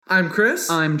I'm Chris.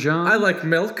 I'm John. I like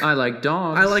milk. I like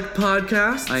dogs. I like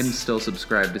podcasts. I'm still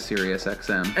subscribed to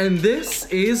SiriusXM. And this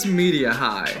is Media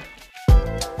High.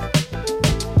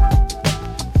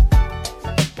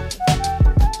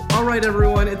 All right,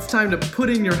 everyone, it's time to put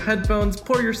in your headphones,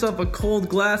 pour yourself a cold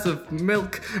glass of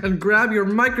milk, and grab your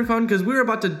microphone because we're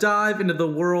about to dive into the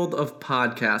world of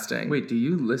podcasting. Wait, do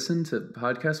you listen to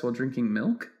podcasts while drinking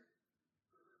milk?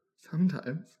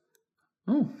 Sometimes.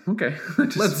 Oh, okay.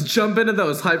 Let's jump into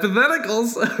those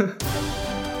hypotheticals.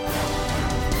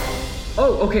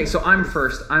 Oh, okay, so I'm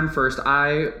first.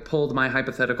 I pulled my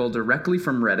hypothetical directly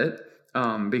from Reddit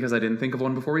because I didn't think of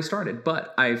one before we started.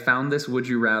 But I found this Would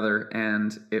You Rather,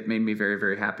 and it made me very,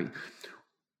 very happy.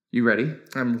 You ready?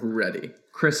 I'm ready.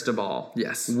 Cristobal.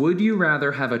 Yes. Would you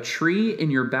rather have a tree in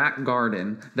your back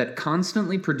garden that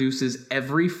constantly produces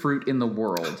every fruit in the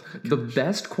world, the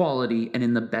best quality and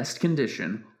in the best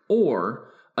condition, or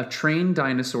a trained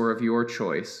dinosaur of your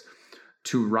choice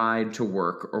to ride to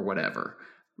work or whatever?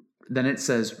 Then it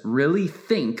says, really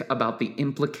think about the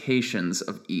implications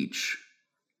of each.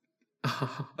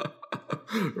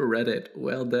 Reddit,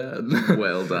 well done.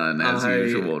 Well done, as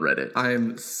usual, Reddit.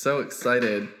 I'm so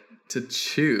excited to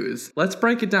choose. Let's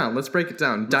break it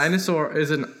down. Dinosaur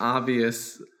is an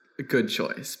obvious good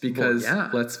choice because,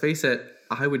 let's face it,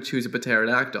 I would choose a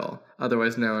pterodactyl,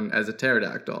 otherwise known as a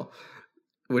pterodactyl,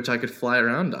 which I could fly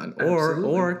around on.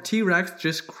 Or T-Rex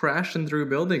just crashing through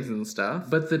buildings and stuff.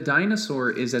 But the dinosaur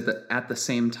is at the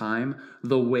same time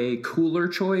the way cooler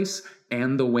choice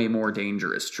and the way more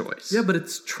dangerous choice. Yeah, but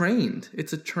it's trained.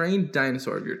 It's a trained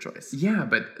dinosaur of your choice. Yeah,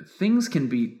 but things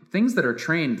that are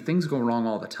trained, things go wrong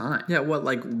all the time. Yeah, what,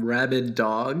 like rabid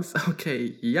dogs?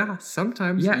 Okay, yeah,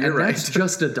 sometimes you're right. That's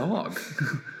just a dog.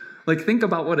 Like, think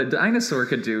about what a dinosaur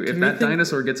could do if that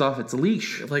dinosaur gets off its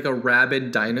leash. Like a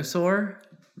rabid dinosaur?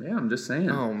 Yeah, I'm just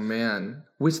saying. Oh, man.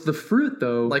 With the fruit,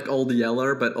 though... Like Old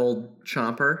Yeller, but Old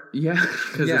Chomper? Yeah,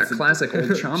 classic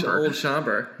Old Chomper. Old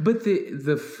Chomper. But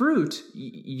the fruit,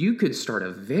 you could start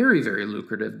a very, very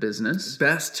lucrative business.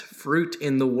 Best fruit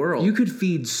in the world. You could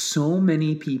feed so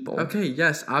many people. Okay,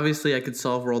 yes, obviously I could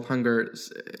solve world hunger.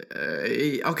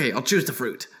 Okay, I'll choose the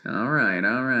fruit. All right.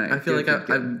 I feel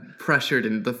I'm pressured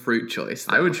in the fruit choice,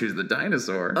 though. I would choose the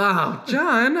dinosaur. Oh,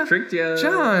 John. Tricked you.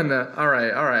 John. All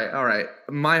right.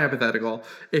 My hypothetical.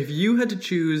 If you had to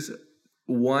choose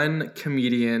one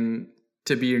comedian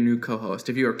to be your new co-host,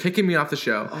 if you were kicking me off the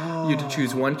show, you had to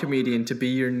choose one comedian to be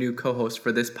your new co-host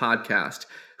for this podcast,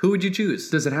 who would you choose?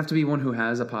 Does it have to be one who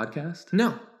has a podcast?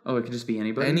 No. Oh, it could just be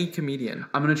anybody? Any comedian.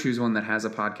 I'm going to choose one that has a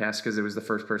podcast because it was the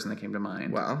first person that came to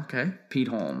mind. Wow, okay. Pete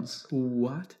Holmes.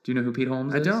 What? Do you know who Pete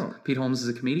Holmes is? I don't. Pete Holmes is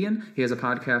a comedian. He has a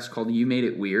podcast called You Made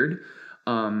It Weird.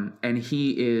 And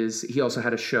he also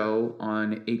had a show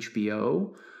on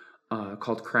HBO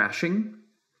called Crashing.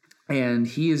 And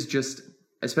he is just,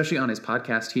 especially on his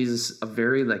podcast, he's a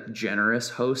very generous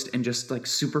host and just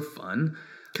super fun.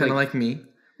 Kind of like me.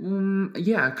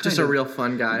 Yeah. Just a real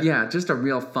fun guy. Yeah, just a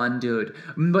real fun dude.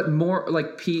 But more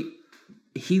like Pete,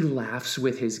 he laughs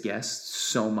with his guests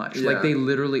so much. Yeah. Like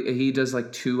he does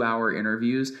 2-hour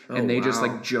interviews and they just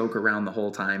joke around the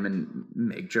whole time and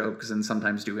make jokes and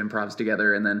sometimes do improvs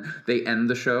together. And then they end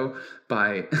the show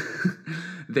by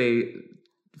they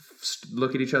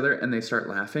look at each other and they start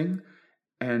laughing.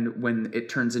 And when it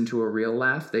turns into a real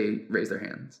laugh, they raise their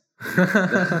hands.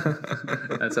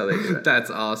 That's how they do it. That's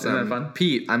awesome. Isn't that fun?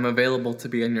 Pete, I'm available to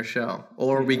be on your show.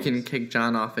 Or we can kick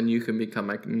John off and you can become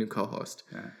my new co-host.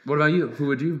 Yeah. What about you? Who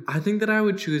would you? I think that I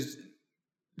would choose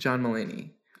John Mulaney.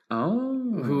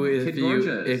 Oh, who,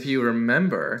 if you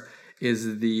remember,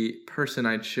 is the person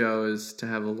I chose to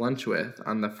have lunch with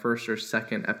on the first or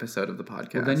second episode of the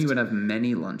podcast. Well, then you would have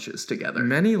many lunches together.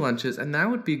 Many lunches, and that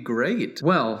would be great.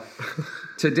 Well,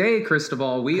 today,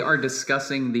 Cristobal, we are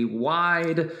discussing the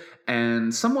wide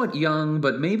and somewhat young,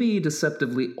 but maybe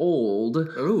deceptively old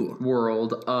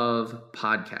world of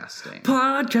podcasting.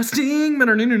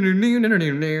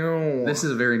 This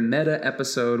is a very meta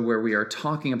episode where we are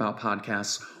talking about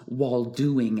podcasts while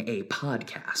doing a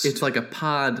podcast. It's like a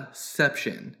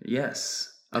podception.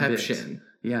 Yes. Peption.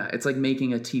 Yeah, it's like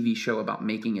making a TV show about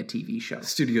making a TV show.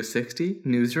 Studio 60,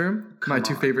 Newsroom, my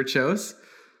two favorite shows.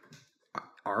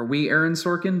 Are we Aaron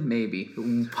Sorkin? Maybe.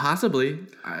 Possibly.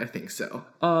 I think so.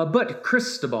 But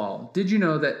Cristobal, did you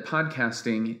know that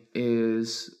podcasting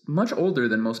is much older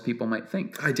than most people might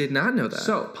think? I did not know that.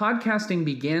 So, podcasting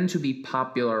began to be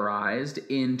popularized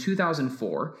in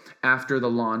 2004 after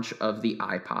the launch of the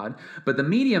iPod, but the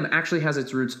medium actually has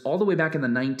its roots all the way back in the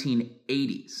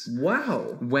 1980s.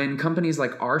 Wow. When companies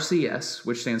like RCS,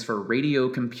 which stands for Radio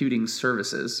Computing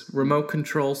Services, Remote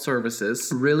Control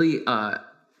Services, really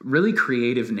really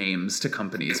creative names to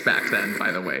companies back then,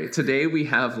 by the way. Today we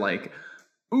have like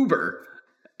Uber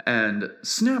and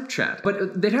Snapchat.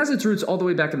 But it has its roots all the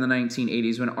way back in the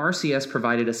 1980s when RCS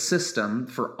provided a system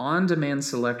for on-demand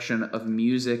selection of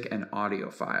music and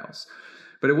audio files.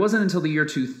 But it wasn't until the year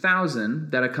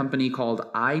 2000 that a company called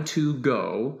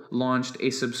i2Go launched a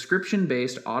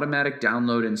subscription-based automatic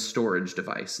download and storage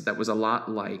device that was a lot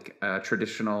like a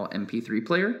traditional MP3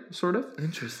 player, sort of.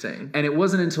 Interesting. And it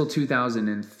wasn't until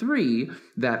 2003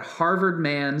 that Harvard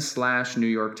man / New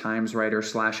York Times writer /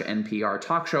 NPR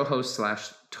talk show host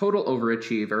 / total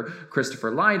overachiever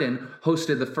Christopher Lydon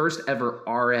hosted the first ever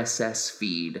RSS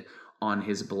feed on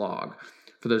his blog.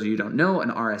 For those of you who don't know, an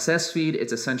RSS feed,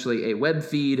 it's essentially a web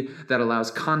feed that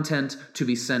allows content to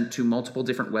be sent to multiple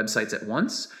different websites at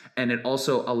once, and it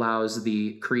also allows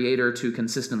the creator to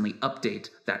consistently update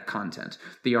that content.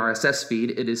 The RSS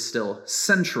feed, it is still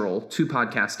central to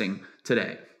podcasting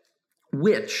today,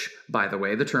 which, by the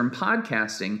way, the term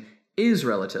podcasting is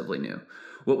relatively new.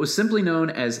 What was simply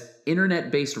known as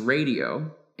internet-based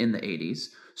radio in the 80s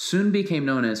soon became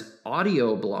known as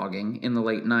audio blogging in the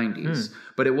late 90s.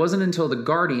 But it wasn't until The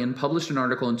Guardian published an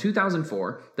article in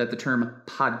 2004 that the term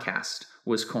podcast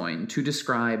was coined to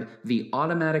describe the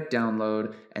automatic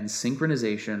download and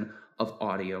synchronization of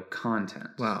audio content.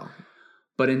 Wow.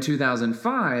 But in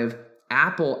 2005,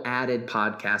 Apple added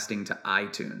podcasting to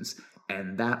iTunes.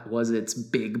 And that was its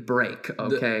big break,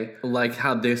 okay? Like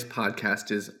how this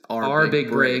podcast is our big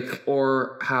break,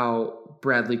 or how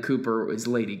Bradley Cooper is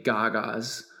Lady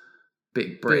Gaga's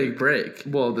big break. Big break.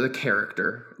 Well, the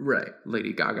character. Right.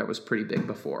 Lady Gaga was pretty big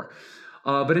before.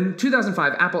 But in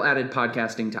 2005, Apple added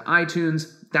podcasting to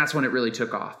iTunes. That's when it really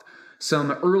took off.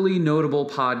 Some early notable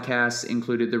podcasts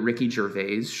included The Ricky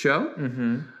Gervais Show,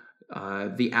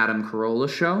 The Adam Carolla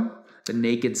Show, The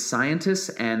Naked Scientists,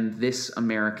 and This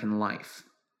American Life.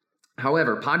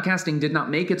 However, podcasting did not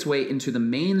make its way into the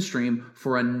mainstream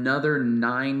for another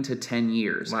 9 to 10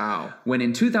 years. Wow. When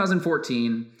in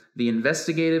 2014, the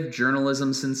investigative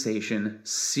journalism sensation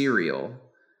Serial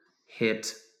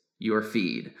hit your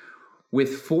feed.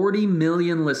 With 40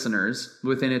 million listeners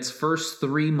within its first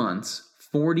 3 months,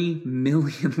 40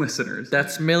 million listeners.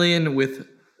 That's million with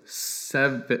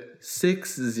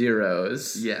 6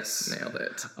 zeros. Yes. Nailed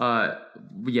it.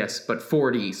 Yes, but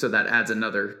 40, so that adds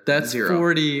another That's zero.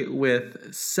 40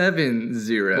 with 7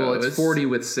 zeros. Well, it's 40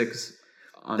 with 6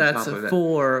 on That's top of it.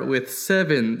 4 with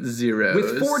 7 zeros.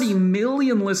 With 40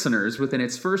 million listeners within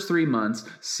its first 3 months,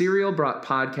 Serial brought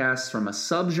podcasts from a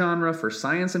subgenre for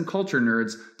science and culture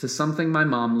nerds to something my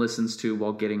mom listens to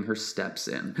while getting her steps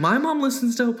in. My mom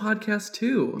listens to a podcast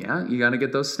too. Yeah, you got to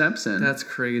get those steps in. That's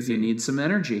crazy. You need some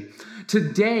energy.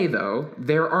 Today, though,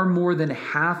 there are more than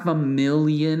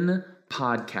 500,000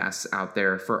 podcasts out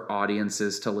there for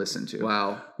audiences to listen to.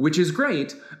 Wow. Which is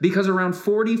great because around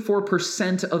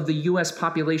 44% of the U.S.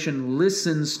 population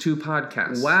listens to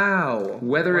podcasts. Wow.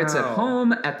 Whether it's at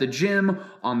home, at the gym,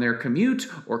 on their commute,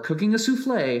 or cooking a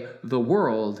souffle, the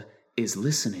world is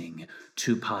listening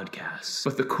to podcasts.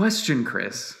 But the question,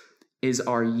 Chris, is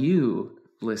are you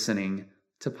listening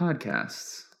to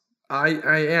podcasts? I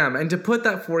am. And to put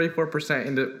that 44%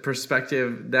 into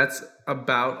perspective, that's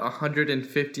about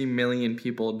 150 million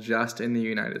people just in the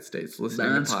United States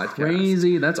listening to podcasts. That's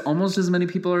crazy. That's almost as many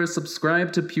people are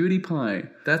subscribed to PewDiePie.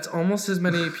 That's almost as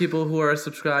many people who are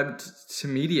subscribed to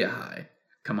Media High.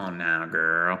 Come on now,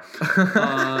 girl.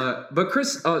 But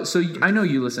Chris, so I know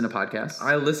you listen to podcasts.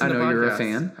 I listen to podcasts. I know you're a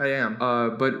fan. I am.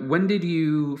 But when did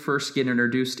you first get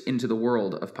introduced into the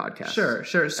world of podcasts? Sure.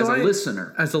 So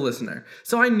as a listener.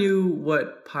 So I knew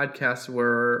what podcasts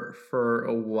were for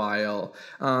a while.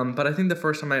 But I think the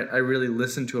first time I really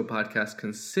listened to a podcast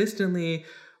consistently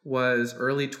was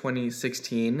early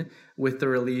 2016 with the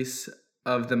release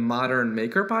of the Modern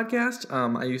Maker podcast.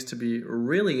 I used to be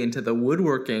really into the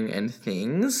woodworking and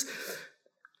things.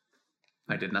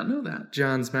 I did not know that.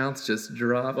 John's mouth just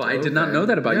dropped. Well, I did not know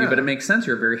that about you, but it makes sense.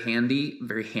 You're a very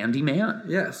handy man.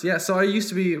 Yes. So I used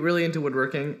to be really into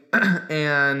woodworking,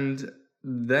 and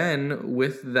then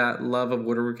with that love of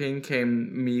woodworking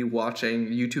came me watching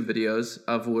YouTube videos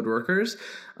of woodworkers.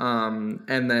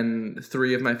 And then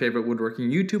 3 of my favorite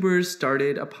woodworking YouTubers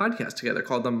started a podcast together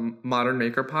called the Modern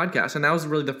Maker Podcast. And that was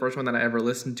really the first one that I ever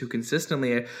listened to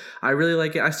consistently. I really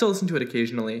like it. I still listen to it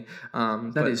occasionally.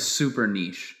 That is super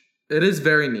niche. It is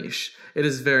very niche.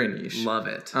 Love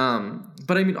it.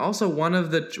 But I mean, also one of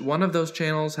those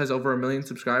channels has over 1 million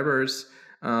subscribers.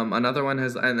 Another one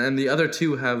has, and the other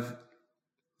 2 have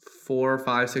 400,000,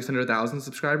 500,000, 600,000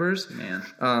 subscribers.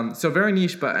 Man. So very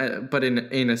niche, but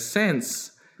in a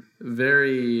sense,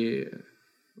 very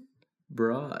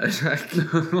broad.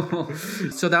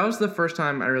 So that was the first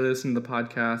time I really listened to the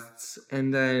podcasts,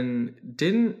 and then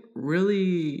didn't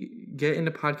really get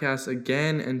into podcasts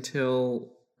again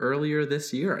until earlier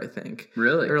this year, I think.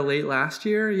 Really? Or late last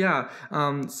year, yeah.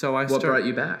 So what brought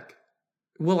you back?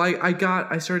 Well,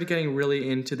 I started getting really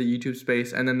into the YouTube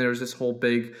space, and then there was this whole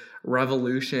big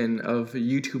revolution of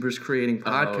YouTubers creating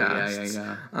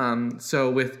podcasts.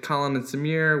 So with Colin and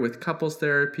Samir, with Couples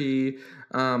Therapy,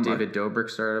 David Dobrik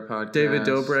started a podcast. David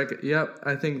Dobrik, yep.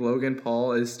 I think Logan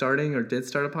Paul is starting or did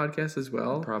start a podcast as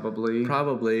well. Probably.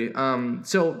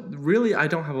 So really, I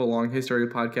don't have a long history of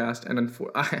podcast, and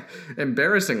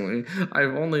embarrassingly,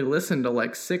 I've only listened to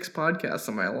like 6 podcasts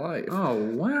in my life. Oh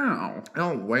wow!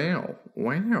 Wow!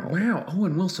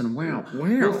 Owen Wilson, wow!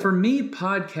 Well, for me,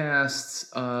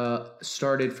 podcasts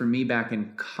started for me back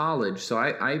in college. So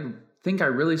I think I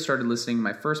really started listening to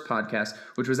my first podcast,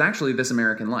 which was actually This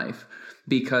American Life.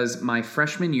 Because my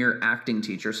freshman year acting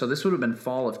teacher, so this would have been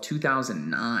fall of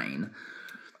 2009.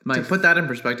 To put that in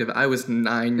perspective, I was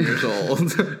 9 years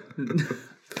old.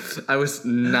 I was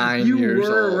 9 years old.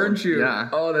 You were, weren't you? Yeah.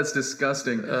 Oh, that's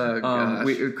disgusting. Oh, gosh.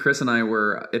 Chris and I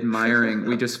were admiring,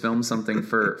 we just filmed something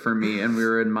for me, and we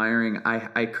were admiring,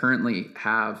 I currently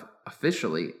have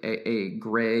officially a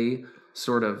gray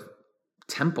sort of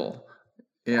temple.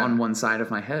 Yeah. On one side of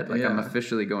my head. Like, I'm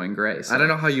officially going gray. So. I don't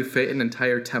know how you fit an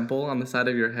entire temple on the side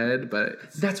of your head, but...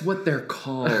 That's what they're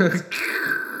called.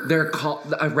 They're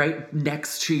called... right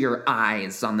next to your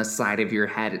eyes on the side of your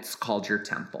head, it's called your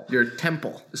temple. Your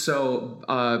temple. So,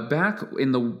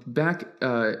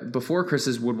 before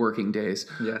Chris's woodworking days,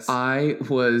 yes, I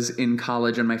was in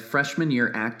college, and my freshman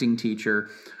year acting teacher...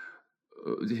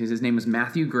 His name was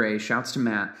Matthew Gray. Shouts to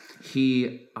Matt.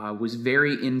 He was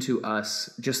very into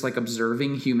us just like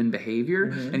observing human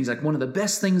behavior. Mm-hmm. And he's like, one of the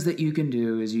best things that you can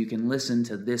do is you can listen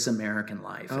to This American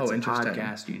Life. It's a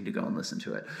podcast. You need to go and listen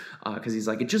to it. Because he's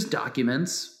like, it just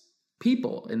documents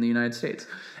people in the United States.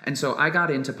 And so I got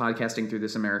into podcasting through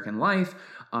This American Life,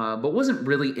 but wasn't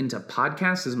really into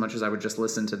podcasts as much as I would just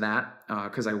listen to that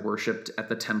because I worshipped at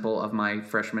the temple of my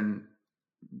freshman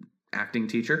acting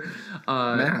teacher.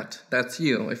 Matt, that's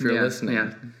you if you're listening.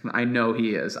 Yeah, I know he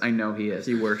is.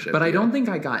 He worships. But I don't think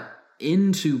I got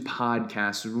into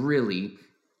podcasts really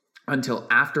until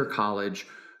after college,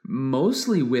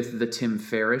 mostly with the Tim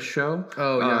Ferriss show.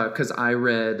 Oh, yeah. Because I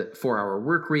read 4 Hour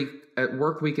Work Week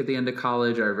at the end of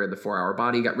college. I read The 4 Hour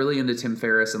Body, got really into Tim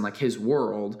Ferriss and like his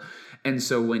world. And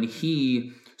so when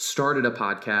he started a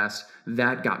podcast,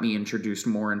 that got me introduced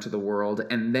more into the world.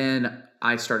 And then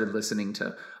I started listening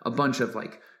to a bunch of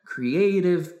like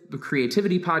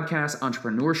creativity podcasts,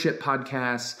 entrepreneurship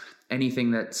podcasts,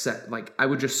 anything that like I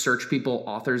would just search people,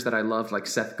 authors that I loved, like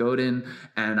Seth Godin,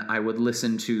 and I would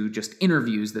listen to just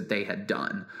interviews that they had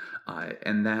done.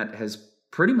 And that has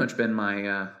pretty much been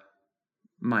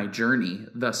my journey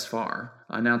thus far.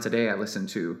 Now today I listen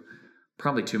to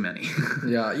probably too many.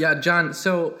 Yeah, John.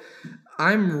 So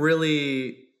I'm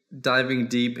really diving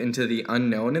deep into the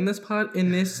unknown in this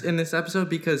episode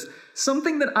because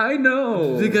something that I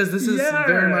know. Because this is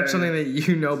very much something that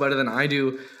you know better than I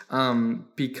do.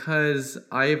 Because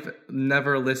I've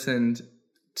never listened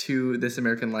to This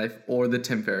American Life or the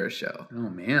Tim Ferriss Show. Oh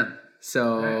man.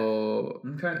 So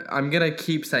okay. I'm gonna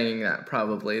keep saying that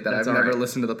probably that I've never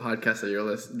listened to the podcast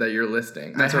that you're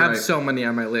listing. I have so many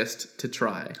on my list to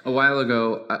try. A while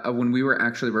ago, when we were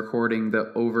actually recording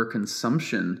the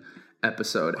overconsumption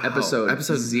episode 0.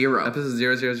 Episode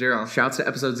 000. Shouts to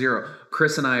episode 0.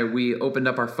 Chris and I, we opened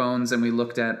up our phones and we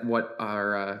looked at what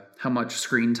our how much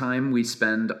screen time we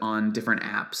spend on different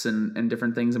apps and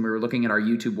different things, and we were looking at our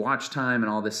YouTube watch time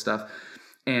and all this stuff.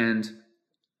 And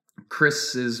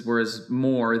Chris's was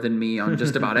more than me on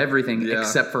just about everything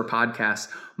except for podcasts.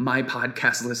 My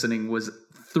podcast listening was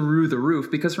through the roof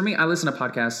because for me, I listen to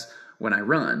podcasts when I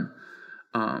run.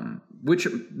 Which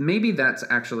maybe that's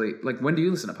actually like, when do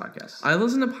you listen to podcasts? I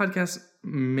listen to podcasts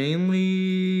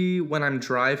mainly when I'm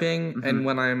driving and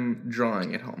when I'm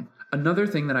drawing at home. Another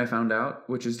thing that I found out,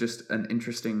 which is just an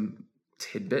interesting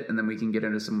tidbit, and then we can get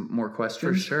into some more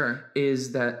questions. For sure.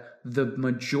 Is that the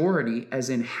majority, as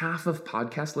in half of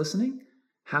podcast listening,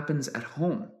 happens at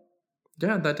home.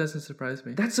 Yeah, that doesn't surprise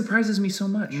me. That surprises me so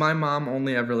much. My mom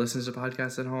only ever listens to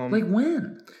podcasts at home. Like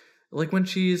when? Like when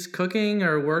she's cooking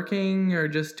or working or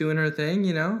just doing her thing,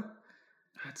 you know?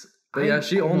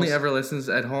 She only ever listens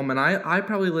at home. And I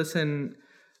probably listen,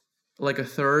 like a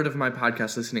third of my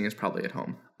podcast listening is probably at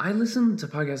home. I listen to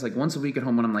podcasts like once a week at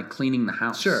home when I'm like cleaning the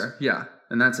house. Sure, yeah.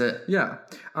 And that's it. Yeah.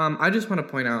 I just want to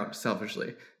point out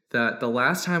selfishly that the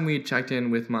last time we checked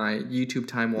in with my YouTube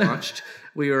time watched,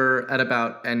 we were at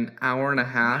about an hour and a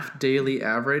half daily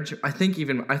average. I think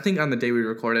on the day we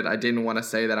recorded, I didn't want to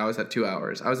say that I was at 2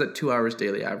 hours. I was at 2 hours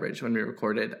daily average when we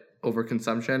recorded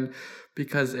overconsumption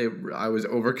because I was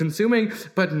over-consuming.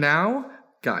 But now,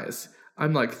 guys,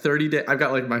 I'm like 30 day. I've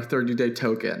got like my 30-day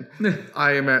token.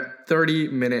 I am at 30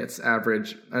 minutes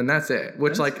average, and that's it.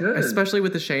 Which, that's good. Especially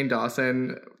with the Shane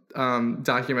Dawson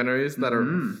documentaries that are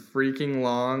freaking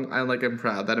long, I'm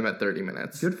proud that I'm at 30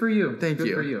 minutes. Good for you. Thank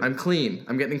you. For you. I'm clean.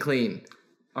 I'm getting clean.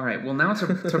 All right. Well, now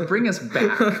to bring us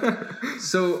back.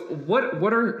 So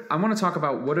I want to talk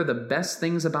about what are the best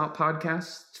things about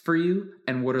podcasts for you,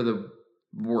 and what are the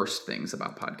worst things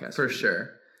about podcasts for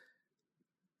sure.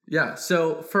 Yeah.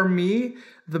 So for me,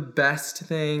 the best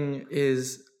thing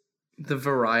is the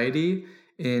variety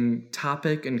in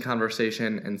topic and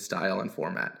conversation and style and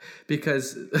format,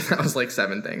 because that was like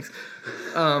 7 things.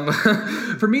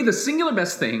 For me, the singular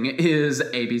best thing is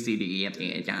A, B, C, D, E, F,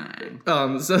 G, H,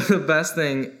 I. So the best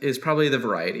thing is probably the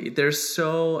variety. There's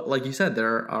like you said,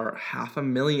 there are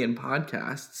 500,000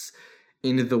 podcasts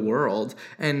in the world,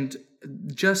 and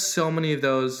just so many of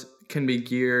those can be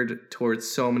geared towards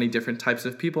so many different types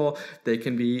of people. They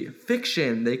can be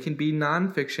fiction, they can be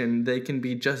nonfiction, they can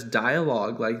be just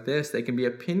dialogue like this, they can be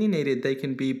opinionated, they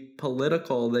can be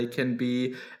political, they can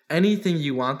be anything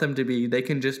you want them to be. They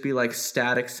can just be like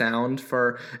static sound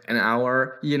for an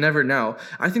hour. You never know.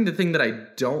 I think the thing that I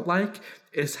don't like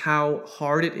is how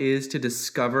hard it is to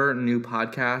discover new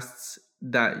podcasts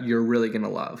that you're really gonna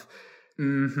love.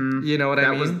 Mm-hmm. You know what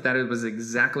I mean? That was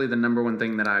exactly the number one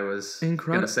thing that I was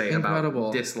going to say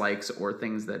about dislikes or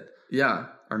things that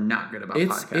are not good about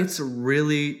podcasts. It's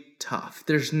really tough.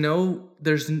 There's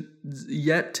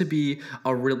yet to be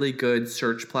a really good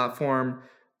search platform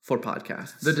for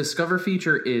podcasts. The Discover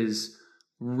feature is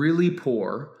really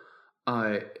poor.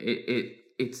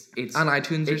 It's on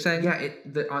iTunes. You're saying?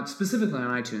 Yeah. Specifically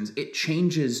on iTunes, it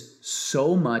changes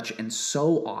so much and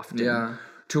so often. Yeah.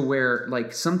 To where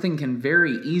like something can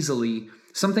very easily,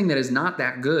 something that is not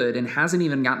that good and hasn't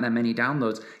even gotten that many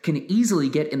downloads, can easily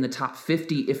get in the top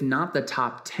 50, if not the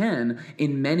top 10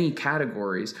 in many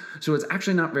categories. So it's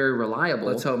actually not very reliable.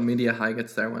 Let's hope Media High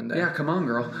gets there one day. Yeah, come on,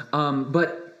 girl.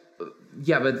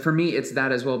 But for me, it's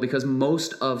that as well, because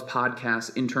most of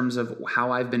podcasts, in terms of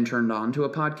how I've been turned on to a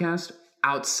podcast,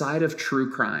 outside of true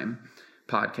crime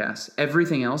podcasts,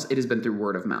 everything else, it has been through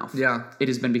word of mouth. Yeah. It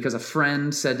has been because a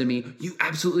friend said to me, you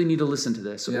absolutely need to listen to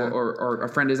this. Yeah. Or a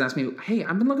friend has asked me, hey,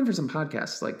 I've been looking for some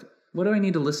podcasts. Like, what do I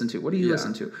need to listen to? What do you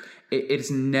listen to?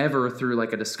 It's never through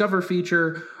like a Discover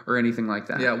feature or anything like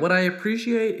that. Yeah. What I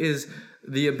appreciate is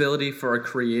the ability for a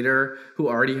creator who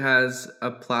already has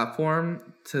a platform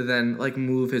to then like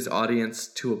move his audience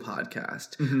to a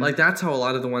podcast. Mm-hmm. Like that's how a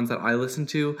lot of the ones that I listen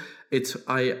to,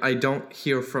 I don't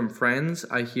hear from friends.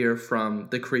 I hear from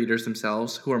the creators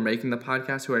themselves who are making the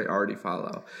podcast, who I already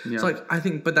follow. Yeah. So like I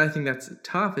think that's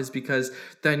tough, is because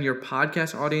then your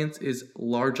podcast audience is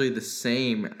largely the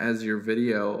same as your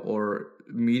video or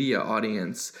media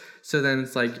audience. So then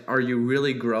it's like, are you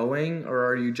really growing, or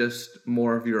are you just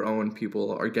more of your own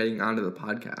people are getting onto the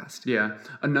podcast? Yeah.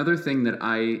 Another thing that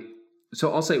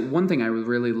I'll say one thing I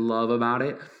really love about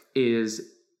it is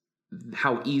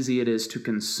how easy it is to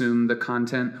consume the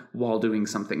content while doing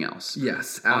something else.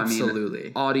 Yes, absolutely. I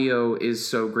mean, audio is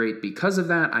so great because of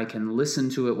that. I can listen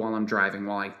to it while I'm driving,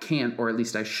 while I can't, or at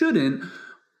least I shouldn't,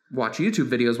 watch YouTube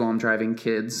videos while I'm driving.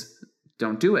 Kids,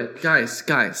 don't do it.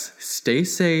 Guys, stay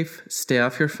safe, stay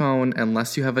off your phone.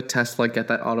 Unless you have a Tesla, get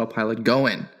that autopilot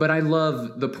going. But I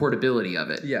love the portability of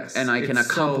it. Yes. And I can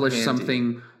accomplish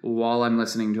something while I'm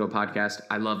listening to a podcast.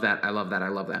 I love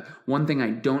that. One thing I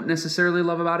don't necessarily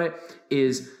love about it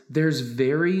is there's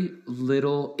very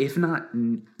little, if not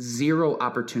zero,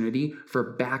 opportunity for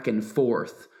back and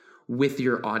forth with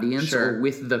your audience or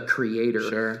with the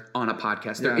creator on a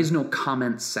podcast. There is no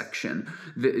comment section.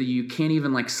 You can't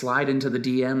even like slide into the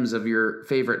DMs of your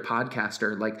favorite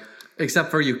podcaster. Like,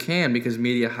 except for you can, because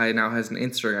Media High now has an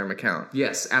Instagram account.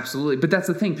 Yes, absolutely. But that's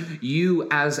the thing. You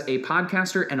as a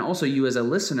podcaster, and also you as a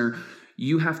listener,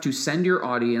 you have to send your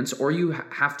audience, or you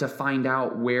have to find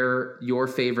out where your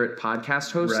favorite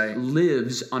podcast host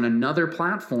lives on another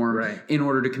platform in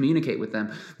order to communicate with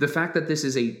them. The fact that this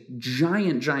is a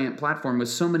giant platform with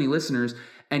so many listeners,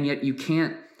 and yet you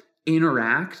can't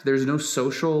interact, there's no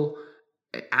social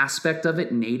aspect of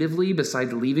it natively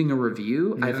besides leaving a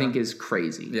review, I think is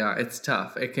crazy. Yeah, it's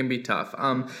tough. It can be tough.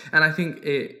 And I think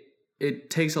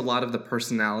it takes a lot of the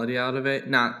personality out of it,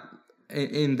 not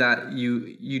in that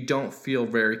you don't feel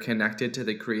very connected to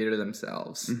the creator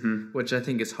themselves, which I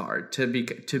think is hard to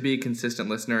be a consistent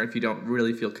listener if you don't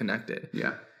really feel connected.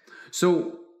 Yeah.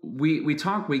 So we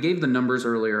gave the numbers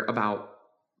earlier about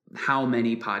how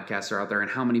many podcasts are out there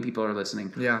and how many people are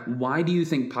listening. Yeah. Why do you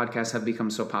think podcasts have become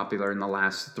so popular in the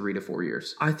last 3 to 4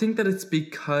 years? I think that it's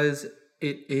because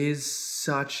it is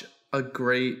such a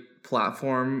great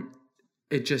platform.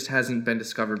 It just hasn't been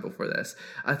discovered before this.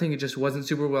 I think it just wasn't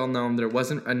super well known. There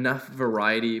wasn't enough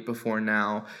variety before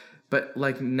now. But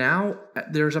like now,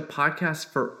 there's a podcast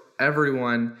for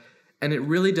everyone. And it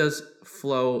really does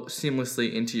flow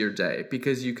seamlessly into your day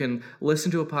because you can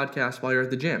listen to a podcast while you're at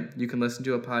the gym. You can listen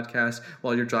to a podcast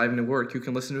while you're driving to work. You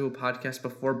can listen to a podcast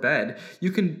before bed.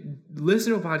 You can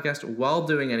listen to a podcast while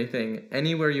doing anything,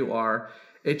 anywhere you are.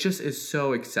 It just is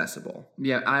so accessible.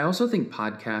 Yeah, I also think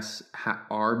podcasts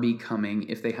are becoming,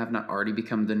 if they have not already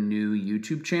become, the new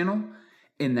YouTube channel,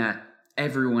 in that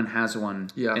everyone has one,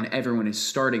 and everyone is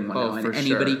starting one now, and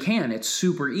anybody can. It's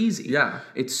super easy. Yeah,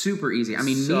 it's super easy. I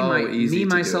mean, so me,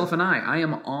 myself, and I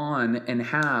am on and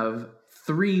have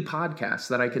 3 podcasts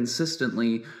that I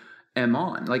consistently am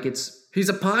on. Like he's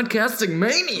a podcasting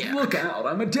maniac. Look out,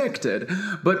 I'm addicted.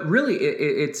 But really,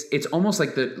 it's almost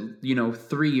like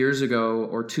 3 years ago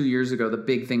or 2 years ago, the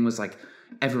big thing was like,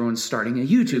 everyone's starting a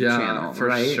YouTube channel, for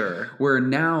right? Sure. Where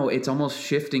now it's almost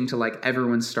shifting to like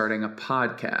everyone's starting a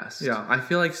podcast. Yeah, I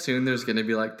feel like soon there's going to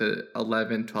be like the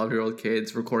 11, 12-year-old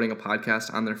kids recording a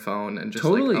podcast on their phone and just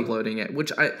like uploading it,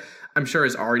 which I'm sure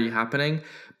is already happening,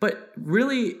 but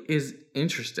really is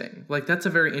interesting. Like that's a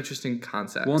very interesting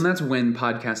concept. Well, and that's when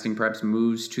podcasting perhaps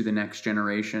moves to the next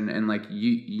generation, and like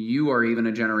you are even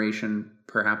a generation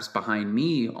perhaps behind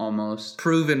me almost.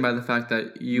 Proven by the fact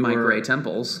that you were gray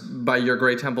temples. By your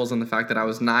gray temples and the fact that I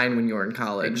was 9 when you were in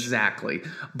college. Exactly.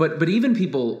 But even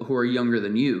people who are younger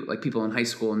than you, like people in high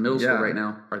school and middle school right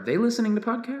now, are they listening to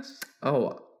podcasts?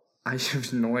 Oh, I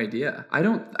have no idea.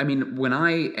 I mean, when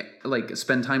I like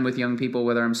spend time with young people,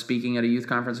 whether I'm speaking at a youth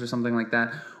conference or something like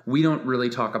that, we don't really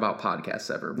talk about podcasts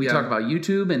ever. We talk about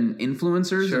YouTube and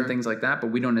influencers and things like that, but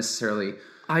we don't necessarily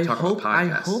talk about podcasts. I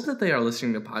hope that they are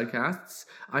listening to podcasts.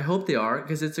 I hope they are,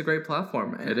 because it's a great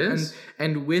platform. It is.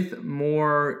 And with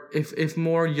more, if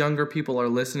more younger people are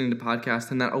listening to podcasts,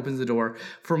 then that opens the door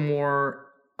for more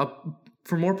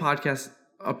podcasts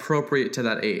appropriate to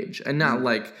that age, and not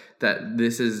like that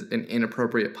this is an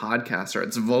inappropriate podcast or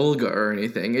it's vulgar or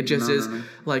anything. It just is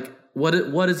like what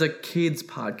does a kid's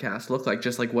podcast look like?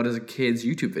 Just like what does a kid's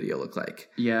YouTube video look like?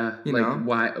 Yeah, you know?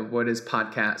 What is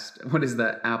podcast? What is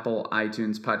the Apple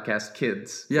iTunes podcast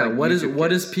Kids? Yeah, like what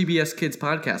does PBS Kids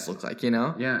podcast look like? You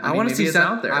know? Yeah, I want to see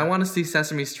out there. I want to see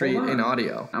Sesame Street in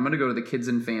audio. I'm gonna go to the Kids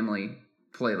and Family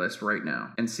playlist right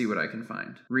now and see what I can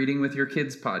find. Reading with Your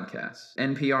Kids podcast.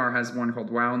 NPR has one called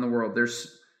Wow in the World.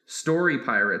 There's Story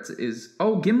Pirates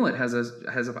Gimlet has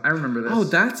a I remember this. Oh,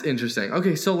 that's interesting.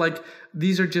 Okay, so like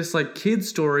these are just like kid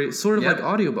stories, sort of like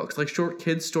audiobooks, like short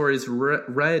kid stories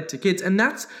read to kids, and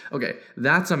that's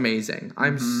amazing.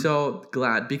 I'm so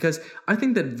glad, because I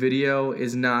think that video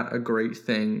is not a great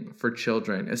thing for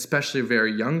children, especially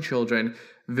very young children.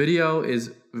 Video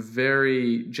is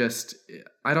very just,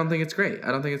 I don't think it's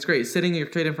great. Sitting your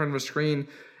kid in front of a screen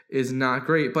is not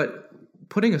great, but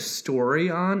putting a story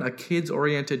on, a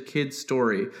kids-oriented kids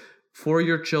story for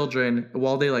your children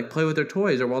while they like play with their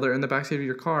toys or while they're in the backseat of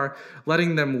your car,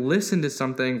 letting them listen to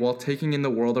something while taking in the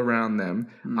world around them,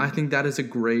 I think that is a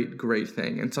great, great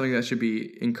thing, and something that should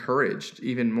be encouraged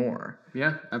even more.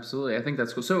 Yeah, absolutely. I think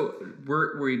that's cool. So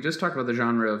we just talked about the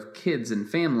genre of kids and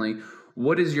family.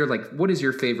 What is your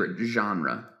favorite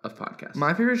genre of podcast?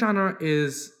 My favorite genre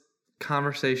is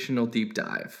conversational deep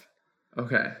dive.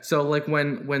 Okay. So like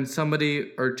when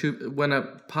somebody when a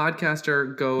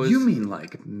podcaster goes... You mean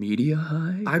like Media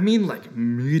High? I mean like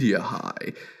Media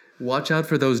High. Watch out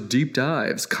for those deep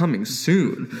dives coming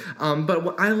soon.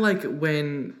 But I like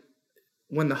when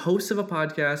the hosts of a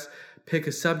podcast pick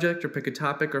a subject or pick a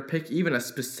topic or pick even a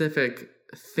specific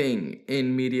thing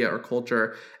in media or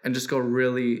culture and just go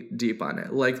really deep on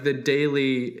it. Like The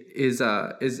Daily is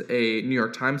a New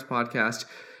York Times podcast,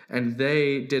 and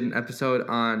they did an episode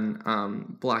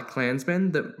on Black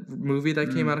Klansman, the movie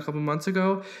that came out a couple months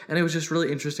ago, and it was just really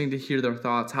interesting to hear their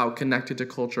thoughts, how connected to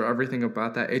culture, everything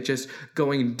about that. It just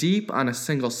going deep on a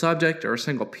single subject or a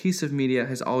single piece of media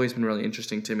has always been really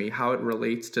interesting to me, how it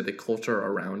relates to the culture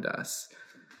around us.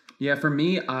 Yeah, for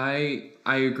me, I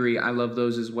agree. I love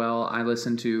those as well. I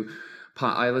listen to a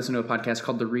podcast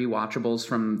called The Rewatchables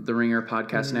from the Ringer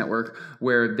Podcast Network,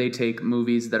 where they take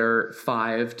movies that are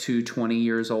 5 to 20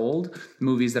 years old,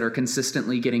 movies that are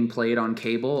consistently getting played on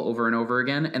cable over and over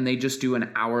again, and they just do an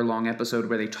hour-long episode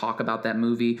where they talk about that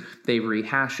movie, they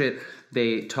rehash it,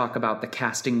 They talk about the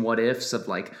casting what ifs of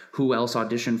like who else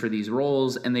auditioned for these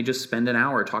roles, and they just spend an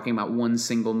hour talking about one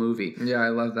single movie. Yeah, I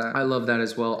love that. I love that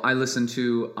as well. I listen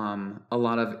to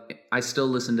I still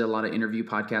listen to a lot of interview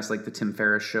podcasts like the Tim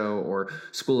Ferriss Show or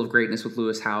School of Greatness with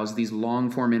Lewis Howes, these long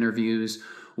form interviews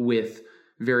with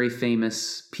very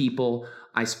famous people.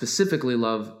 I specifically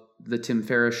love the Tim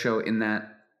Ferriss Show in that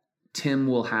Tim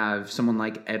will have someone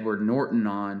like Edward Norton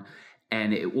on,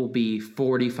 and it will be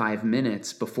 45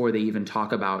 minutes before they even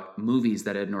talk about movies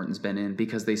that Ed Norton's been in,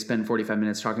 because they spend 45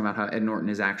 minutes talking about how Ed Norton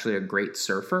is actually a great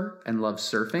surfer and loves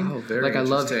surfing. Oh, very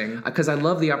interesting. Because I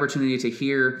love the opportunity to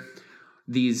hear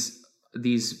these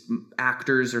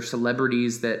actors or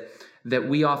celebrities that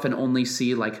we often only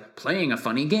see like playing a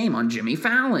funny game on Jimmy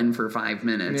Fallon for 5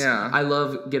 minutes. Yeah. I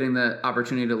love getting the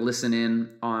opportunity to listen in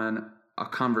on a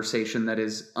conversation that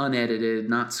is unedited,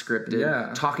 not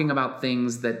scripted, talking about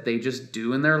things that they just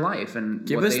do in their life and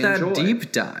give us that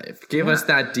deep dive. Give us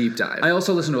that deep dive. I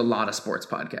also listen to a lot of sports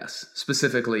podcasts,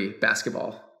 specifically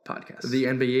basketball podcasts. The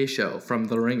NBA show from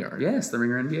The Ringer. Yes, The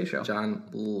Ringer NBA show. John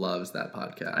loves that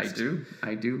podcast.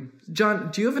 I do.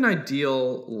 John, do you have an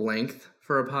ideal length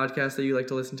for a podcast that you like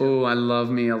to listen to? Oh, I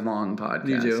love me a long podcast.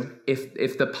 You do?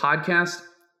 If the podcast...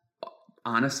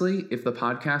 Honestly, if the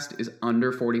podcast is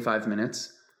under 45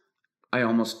 minutes, I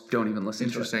almost don't even listen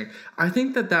to it. Interesting. I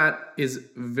think that is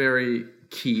very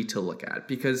key to look at,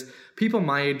 because people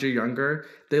my age or younger,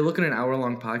 they look at an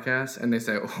hour-long podcast and they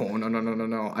say, oh,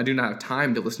 no. I do not have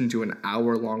time to listen to an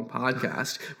hour-long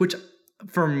podcast, which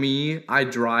for me, I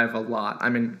drive a lot.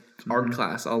 I'm in art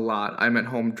class a lot. I'm at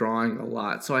home drawing a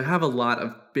lot. So I have a lot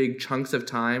of big chunks of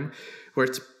time where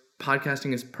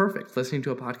podcasting is perfect. Listening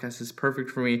to a podcast is perfect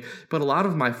for me. But a lot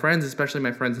of my friends, especially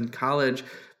my friends in college,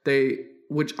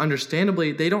 which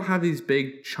understandably, they don't have these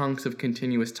big chunks of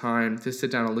continuous time to sit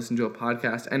down and listen to a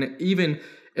podcast. And even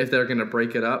if they're going to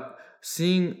break it up,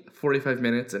 seeing 45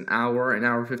 minutes, an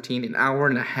hour 15, an hour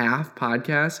and a half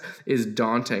podcast is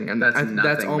daunting. And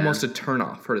that's almost a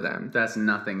turnoff for them. That's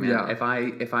nothing, man. Yeah.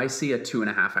 If I see a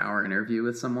 2.5 hour interview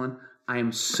with someone, I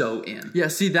am so in. Yeah,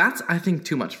 see, that's, I think,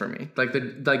 too much for me. Like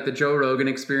the Joe Rogan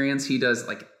Experience, he does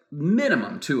like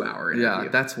minimum 2 hour interview. Yeah,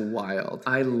 that's wild.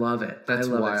 I love it. I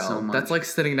love it so much. That's like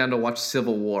sitting down to watch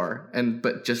Civil War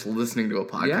but just listening to a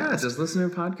podcast. Yeah, just listening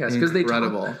to a podcast.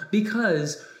 Incredible.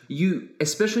 Because you,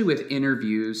 especially with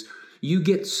interviews, you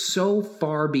get so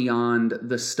far beyond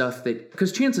the stuff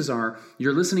because chances are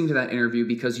you're listening to that interview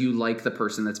because you like the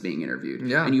person that's being interviewed.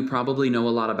 Yeah. And you probably know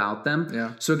a lot about them.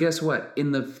 Yeah. So guess what?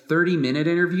 In the 30-minute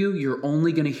interview, you're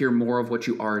only going to hear more of what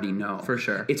you already know. For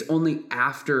sure. It's only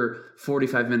after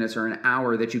 45 minutes or an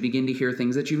hour that you begin to hear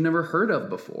things that you've never heard of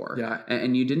before. Yeah.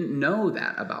 And you didn't know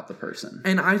that about the person.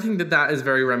 And I think that is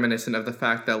very reminiscent of the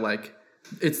fact that, like,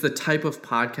 it's the type of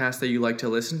podcast that you like to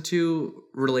listen to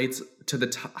relates to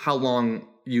how long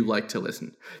you like to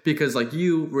listen. Because, like,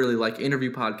 you really like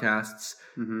interview podcasts,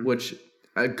 which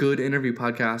a good interview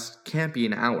podcast can't be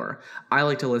an hour. I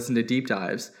like to listen to deep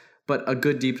dives, but a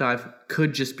good deep dive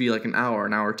could just be like an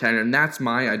hour 10, and that's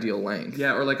my ideal length.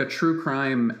 Yeah, or like a true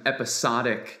crime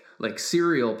episodic, like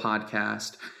serial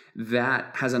podcast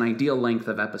that has an ideal length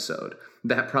of episode.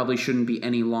 That probably shouldn't be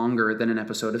any longer than an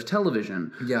episode of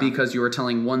television. Yeah. Because you are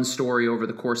telling one story over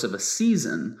the course of a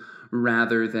season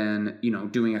rather than,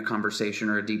 doing a conversation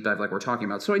or a deep dive like we're talking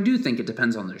about. So I do think it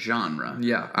depends on the genre.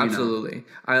 Yeah, absolutely.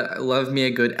 I love me a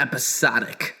good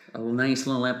episodic. A nice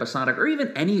little episodic, or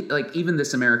even even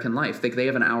This American Life. They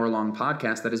have an hour-long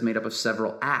podcast that is made up of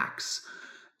several acts,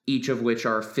 each of which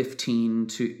are 10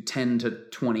 to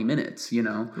 20 minutes,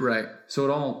 Right.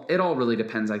 So it all really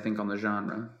depends, I think, on the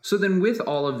genre. So then with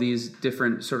all of these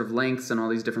different sort of lengths and all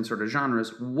these different sort of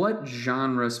genres, what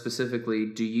genre specifically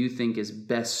do you think is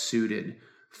best suited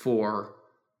for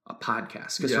a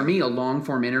podcast? Because for me, a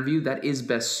long-form interview, that is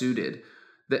best suited.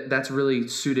 That's really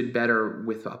suited better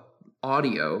with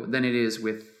audio than it is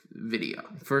with video.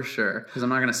 For sure. Because I'm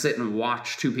not going to sit and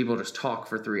watch two people just talk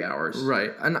for 3 hours.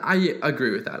 Right. And I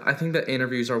agree with that. I think that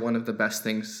interviews are one of the best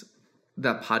things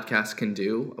that podcasts can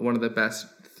do. One of the best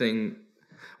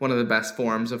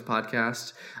forms of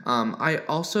podcast. I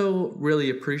also really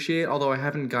appreciate, although I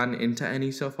haven't gotten into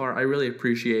any so far, I really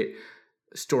appreciate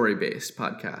story-based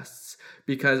podcasts.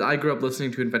 Because I grew up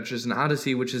listening to Adventures in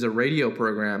Odyssey, which is a radio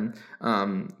program,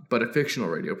 but a fictional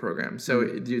radio program. So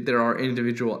there are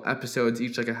individual episodes,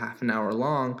 each like a half an hour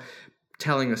long,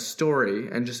 telling a story,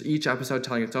 and just each episode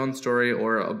telling its own story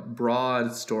or a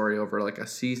broad story over like a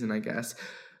season, I guess.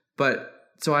 But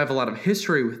so I have a lot of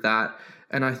history with that.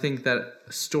 And I think that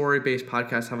story-based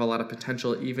podcasts have a lot of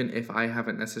potential, even if I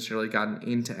haven't necessarily gotten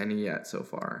into any yet so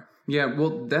far. Yeah,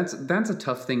 well, that's a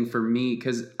tough thing for me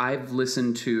because I've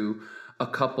listened to a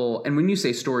couple, and when you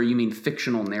say story, you mean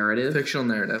fictional narrative? Fictional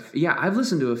narrative. Yeah, I've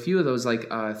listened to a few of those, like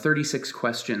 36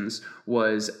 Questions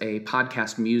was a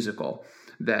podcast musical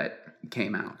that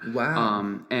came out.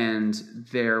 Wow. And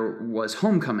there was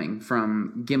Homecoming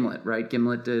from Gimlet, right?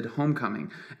 Gimlet did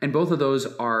Homecoming. And both of those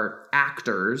are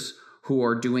actors who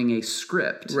are doing a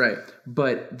script. Right.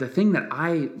 But the thing that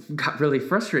I got really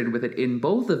frustrated with it, in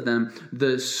both of them,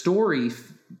 the story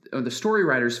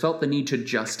writers felt the need to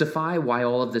justify why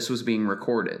all of this was being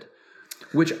recorded,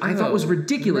 which I thought was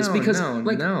ridiculous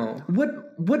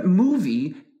what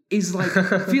movie is like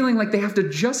feeling like they have to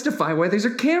justify why there's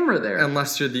a camera there?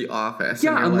 Unless you're The Office.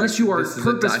 Yeah, unless you are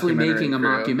purposefully making a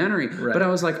mockumentary. Right. But I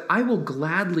was like, I will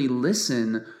gladly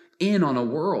listen in on a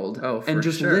world and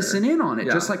just listen in on it,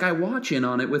 just like I watch in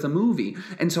on it with a movie.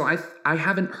 And so I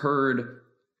haven't heard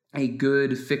a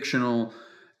good fictional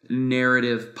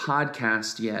narrative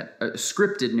podcast yet, a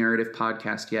scripted narrative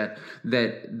podcast yet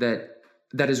that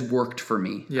has worked for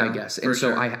me, I guess. And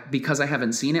so because I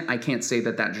haven't seen it, I can't say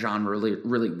that genre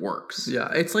really works.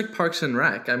 Yeah, it's like Parks and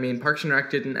Rec. I mean, Parks and Rec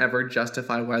didn't ever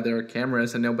justify why there were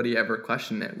cameras and nobody ever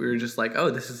questioned it. We were just like, oh,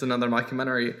 this is another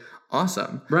mockumentary.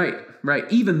 Awesome. Right.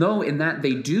 Even though in that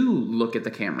they do look at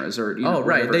the cameras or,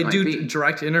 they do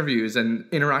direct interviews and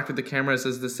interact with the cameras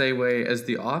as the same way as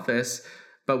The Office,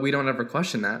 but we don't ever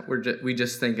question that. We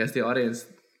just think as the audience,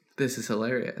 this is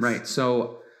hilarious. Right.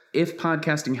 So if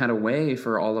podcasting had a way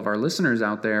for all of our listeners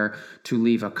out there to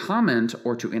leave a comment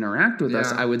or to interact with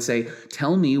us, I would say,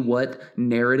 tell me what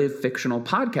narrative fictional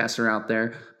podcasts are out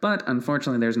there. But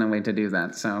unfortunately, there's no way to do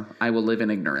that. So I will live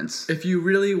in ignorance. If you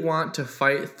really want to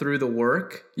fight through the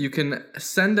work, you can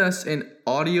send us an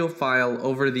audio file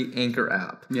over the Anchor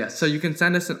app. Yes. So you can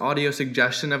send us an audio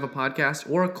suggestion of a podcast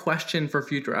or a question for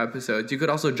future episodes. You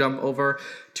could also jump over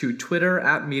to Twitter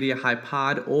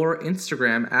 @MediaHighPod or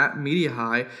Instagram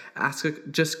 @MediaHigh.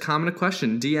 Just comment a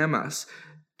question, DM us.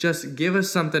 Just give us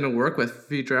something to work with for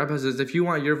future episodes. If you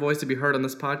want your voice to be heard on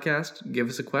this podcast, give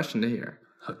us a question to hear.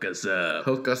 Hook us up.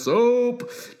 Hook us up.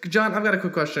 John, I've got a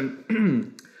quick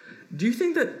question. Do you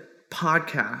think that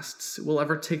podcasts will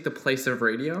ever take the place of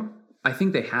radio? I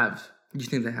think they have. You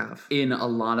think they have? In a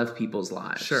lot of people's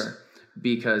lives. Sure.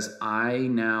 Because first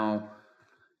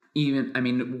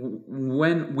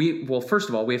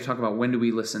of all, we have to talk about when do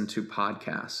we listen to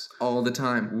podcasts? All the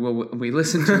time. Well, we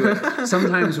listen to it.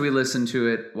 Sometimes we listen to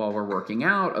it while we're working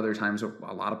out. Other times, a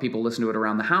lot of people listen to it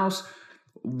around the house.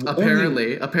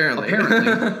 Apparently.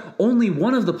 Only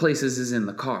one of the places is in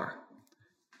the car.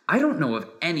 I don't know of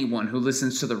anyone who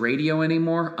listens to the radio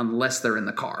anymore unless they're in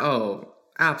the car. Oh,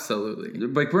 absolutely.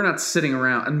 Like, we're not sitting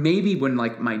around. And maybe when,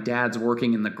 like, my dad's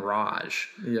working in the garage,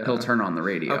 he'll turn on the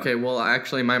radio. Okay, well,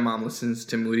 actually, my mom listens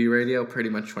to Moody Radio pretty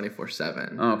much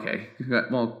 24/7. Okay.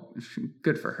 Well,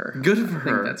 good for her. Good for her.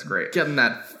 I think that's great. Getting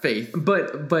that faith.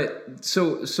 But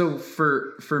so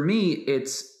for me,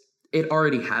 it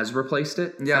already has replaced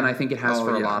it. Yeah. And I think it has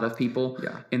for a lot of people.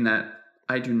 Yeah. In that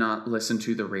I do not listen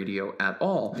to the radio at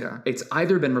all. Yeah. It's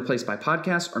either been replaced by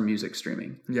podcasts or music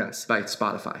streaming. Yes. By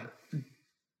Spotify.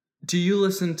 Do you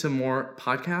listen to more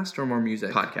podcast or more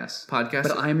music? Podcasts. Podcasts?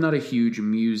 But I'm not a huge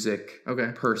music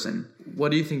person.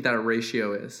 What do you think that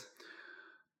ratio is?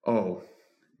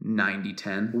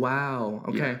 90-10. Wow.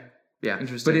 Okay. Yeah.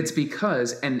 Interesting. But it's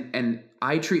because, and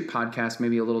I treat podcasts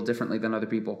maybe a little differently than other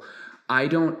people. I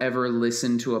don't ever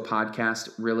listen to a podcast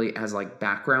really as like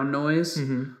background noise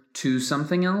to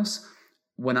something else.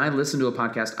 When I listen to a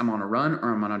podcast, I'm on a run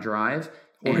or I'm on a drive.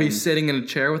 Or he's sitting in a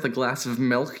chair with a glass of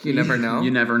milk. You never know. You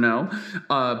never know.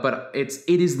 But it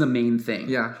is the main thing.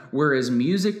 Yeah. Whereas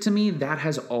music to me, that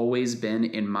has always been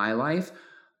in my life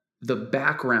the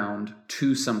background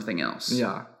to something else.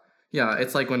 Yeah. Yeah,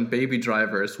 it's like when Baby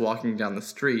Driver is walking down the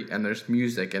street and there's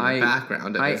music in the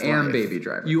background of his life. I am Baby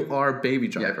Driver. You are Baby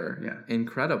Driver. Yeah.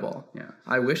 Incredible. Yeah.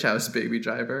 I wish I was Baby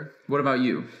Driver. What about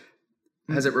you?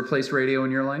 Has it replaced radio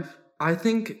in your life? I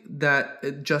think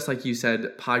that, just like you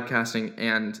said, podcasting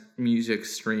and music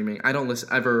streaming, I don't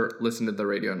ever listen to the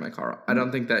radio in my car. I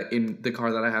don't think that in the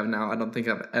car that I have now, I don't think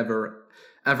I've ever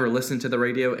listened to the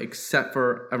radio except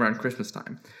for around Christmas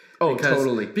time.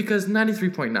 Totally. Because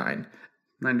 93.9.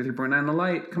 93.9 The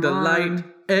Light. Come on. The Light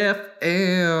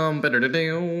FM.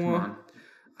 Come on.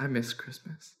 I miss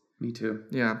Christmas. Me too.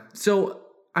 Yeah. So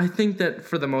I think that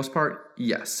for the most part,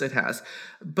 yes, it has.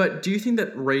 But do you think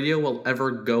that radio will ever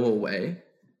go away?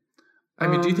 I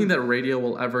mean, do you think that radio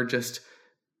will ever just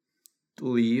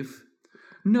leave?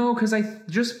 No, because I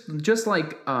just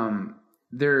like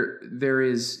there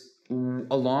is,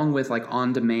 along with like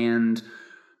on-demand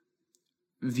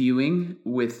viewing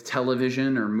with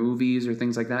television or movies or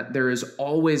things like that, there is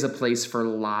always a place for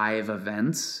live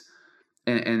events.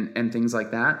 and things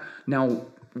like that. Now,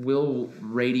 will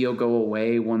radio go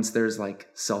away once there's like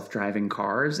self-driving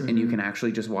cars and you can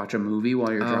actually just watch a movie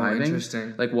while you're driving?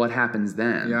 Interesting. Like, what happens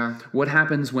then? Yeah. What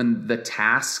happens when the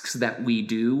tasks that we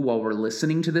do while we're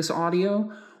listening to this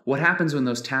audio, what happens when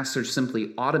those tasks are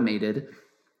simply automated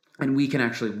and we can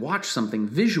actually watch something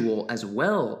visual as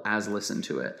well as listen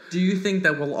to it? Do you think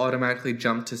that we'll automatically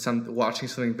jump to watching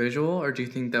something visual, or do you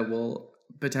think that we'll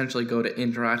potentially go to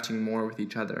interacting more with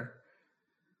each other?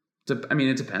 I mean,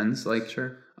 it depends. Like,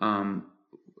 sure.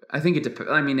 I think it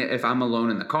depends. I mean, if I'm alone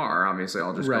in the car, obviously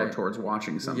I'll just go towards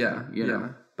watching something. Yeah, you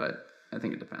know. But I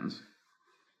think it depends.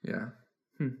 Yeah.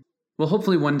 Well,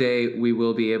 hopefully one day we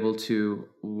will be able to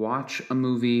watch a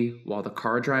movie while the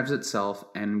car drives itself,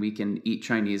 and we can eat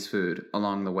Chinese food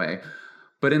along the way.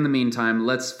 But in the meantime,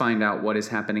 let's find out what is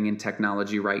happening in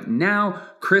technology right now.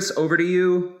 Chris, over to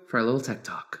you for a little tech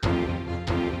talk.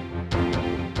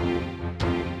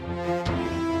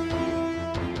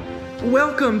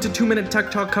 Welcome to 2-Minute Tech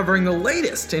Talk, covering the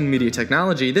latest in media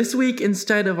technology. This week,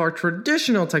 instead of our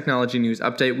traditional technology news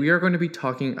update, we are going to be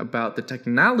talking about the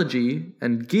technology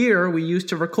and gear we use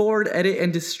to record, edit,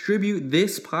 and distribute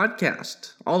this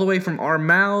podcast. All the way from our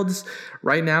mouths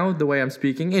right now, the way I'm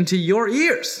speaking, into your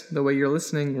ears, the way you're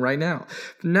listening right now.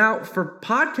 Now, for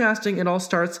podcasting, it all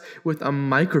starts with a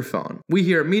microphone. We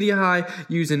here at Media High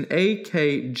use an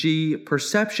AKG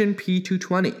Perception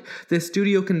P220. This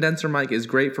studio condenser mic is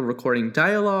great for recording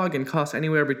dialogue and costs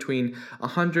anywhere between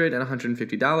 $100 and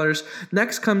 $150.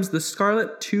 Next comes the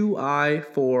Scarlett 2i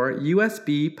for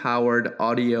USB-powered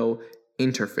audio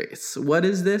interface. What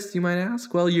is this, you might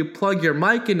ask? Well, you plug your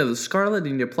mic into the Scarlett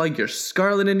and you plug your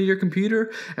Scarlett into your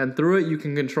computer, and through it you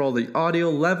can control the audio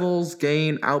levels,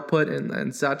 gain, output,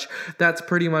 and such. That's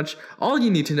pretty much all you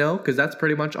need to know, because that's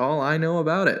pretty much all I know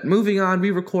about it. Moving on,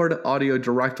 we record audio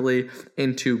directly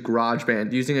into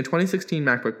GarageBand using a 2016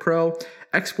 MacBook Pro.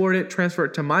 Export it, transfer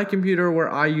it to my computer, where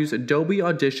I use Adobe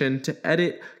Audition to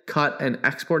edit, cut, and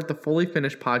export the fully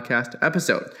finished podcast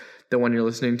episode, the one you're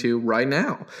listening to right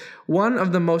now. One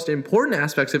of the most important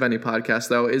aspects of any podcast,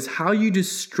 though, is how you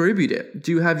distribute it.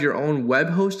 Do you have your own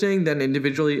web hosting, then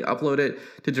individually upload it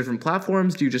to different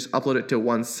platforms? Do you just upload it to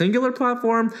one singular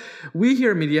platform? We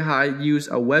here at Media High use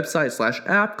a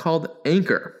website/app called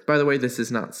Anchor. By the way, this is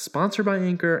not sponsored by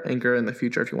Anchor. Anchor, in the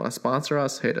future, if you want to sponsor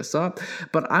us, hit us up.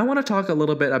 But I want to talk a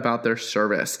little bit about their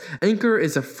service. Anchor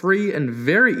is a free and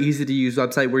very easy to use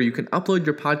website where you can upload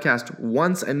your podcast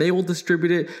once and they will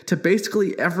distribute it to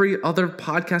basically every other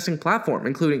podcasting platform,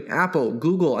 including Apple,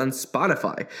 Google, and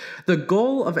Spotify. The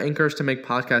goal of Anchor is to make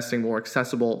podcasting more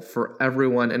accessible for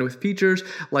everyone, and with features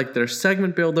like their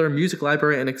segment builder, music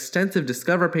library, and extensive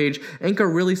Discover page, Anchor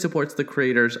really supports the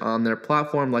creators on their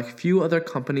platform like few other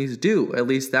companies do. At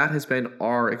least that has been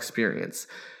our experience.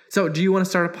 So do you want to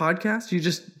start a podcast? You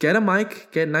just get a mic,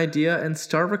 get an idea, and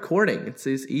start recording. It's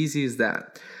as easy as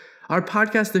that. Our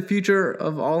podcast, The Future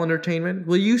of All Entertainment.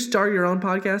 Will you start your own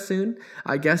podcast soon?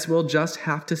 I guess we'll just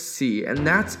have to see. And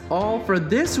that's all for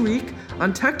this week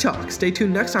on Tech Talk. Stay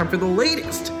tuned next time for the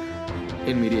latest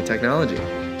in media technology.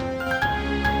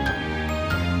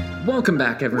 Welcome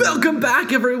back, everyone. Welcome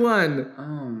back, everyone.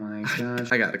 Oh my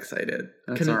gosh. I got excited.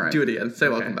 That's Can you all right. do it again? Say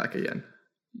Okay. welcome back again.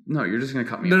 No, you're just going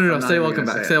to cut me No. off. Say welcome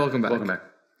back. Say welcome back. Welcome back.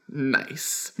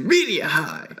 Nice. Media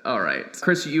High. All right.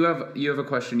 Chris, you have a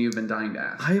question you've been dying to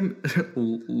ask. I'm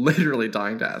literally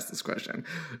dying to ask this question.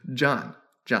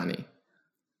 Johnny,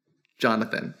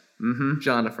 Jonathan,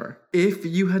 Jennifer. If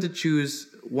you had to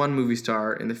choose one movie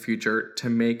star in the future to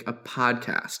make a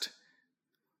podcast,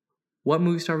 what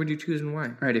movie star would you choose and why?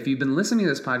 All right. If you've been listening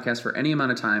to this podcast for any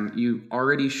amount of time, you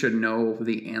already should know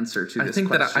the answer to this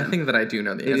question. I think that I do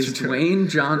know the answer to it. It is Dwayne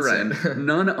Johnson, right.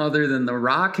 None other than The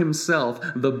Rock himself,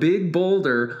 the big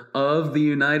boulder of the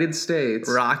United States.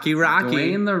 Rocky.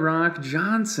 Dwayne The Rock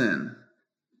Johnson.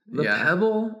 The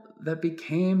pebble that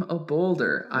became a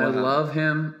boulder. Wow. I love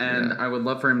him, and I would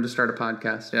love for him to start a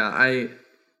podcast. Yeah,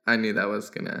 I knew that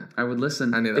was gonna. I would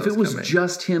listen. I knew that if was it was coming.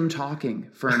 Just him talking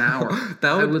for an hour.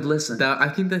 I would listen. I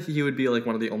think that he would be like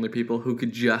one of the only people who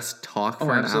could just talk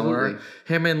for an hour.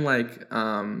 Him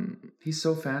and he's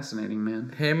so fascinating,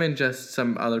 man. Him and just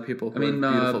some other people. Who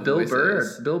Bill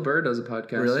Burr. Bill Burr does a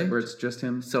podcast. Really? Where it's just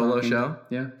him solo talking. show.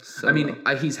 Yeah. Solo. I mean,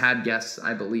 he's had guests,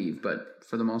 I believe, but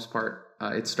for the most part,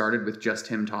 it started with just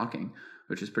him talking,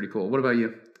 which is pretty cool. What about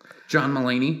you, John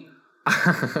Mulaney?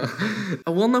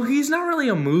 Well, no, he's not really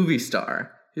a movie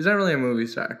star. So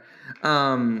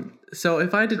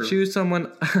if I had to choose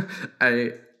someone,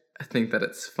 I think that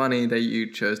it's funny that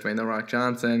you chose Dwayne The Rock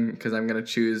Johnson, because I'm going to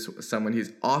choose someone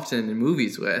he's often in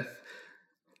movies with,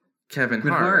 Kevin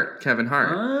Hart. Kevin Hart.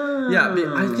 Oh.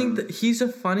 Yeah, I think that he's a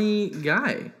funny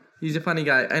guy. He's a funny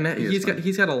guy, and he's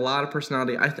got a lot of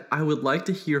personality. I would like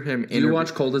to hear him. Do you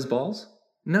watch Cold as Balls?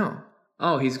 No.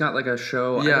 Oh, he's got like a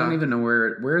show. Yeah. I don't even know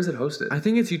where is it hosted. I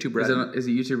think it's YouTube Red. Is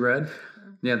it YouTube Red?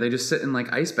 Yeah, they just sit in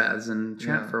like ice baths and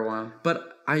chat for a while.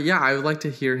 But I would like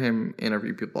to hear him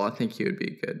interview people. I think he would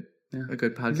be good. Yeah. A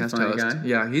good podcast host. Guy.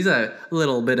 Yeah, he's a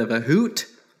little bit of a hoot.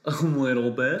 A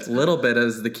little bit. Little bit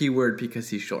is the key word because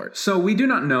he's short. So we do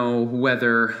not know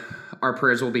whether our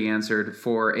prayers will be answered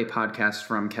for a podcast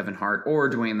from Kevin Hart or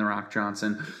Dwayne The Rock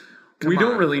Johnson. We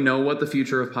don't really know what the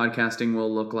future of podcasting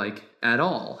will look like at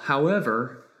all.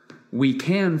 However, we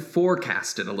can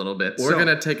forecast it a little bit. We're going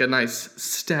to take a nice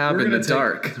stab in the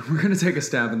dark. We're going to take a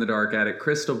stab in the dark at it.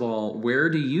 Crystal ball, where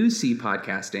do you see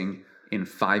podcasting in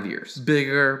 5 years?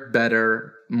 Bigger,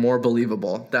 better, more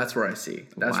believable. That's where I see.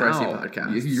 That's where I see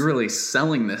podcasts. You're really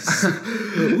selling this.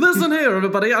 Listen here,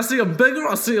 everybody. I see them bigger.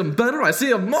 I see them better. I see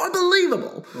them more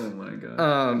believable. Oh my god.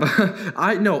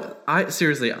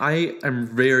 I am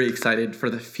very excited for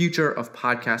the future of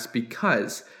podcasts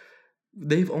because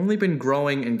they've only been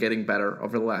growing and getting better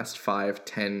over the last 5,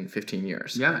 10, 15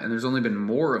 years. Yeah, and there's only been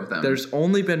more of them. There's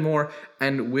only been more,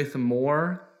 and with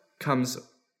more comes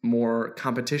more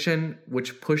competition,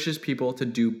 which pushes people to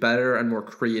do better and more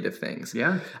creative things.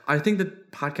 Yeah. I think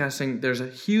that podcasting, there's a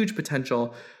huge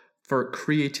potential for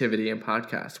creativity in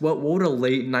podcasts. What would a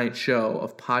late night show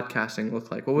of podcasting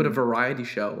look like? What would a variety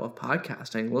show of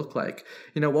podcasting look like?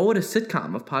 What would a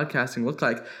sitcom of podcasting look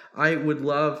like?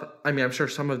 I'm sure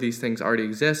some of these things already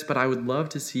exist, but I would love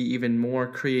to see even more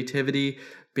creativity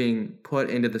being put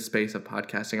into the space of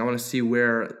podcasting. I want to see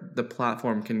where the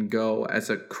platform can go as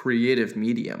a creative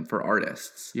medium for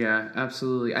artists. Yeah,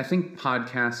 absolutely. I think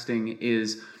podcasting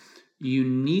is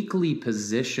uniquely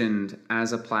positioned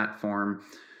as a platform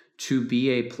to be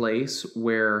a place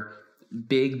where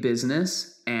big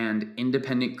business and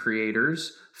independent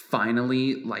creators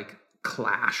finally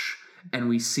clash, and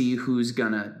we see who's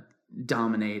gonna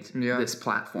dominate this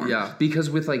platform. Yeah. Because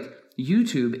with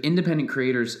YouTube, independent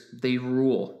creators, they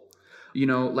rule.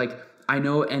 I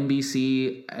know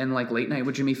NBC and Late Night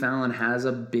with Jimmy Fallon has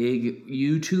a big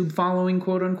YouTube following,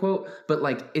 quote unquote,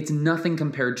 but it's nothing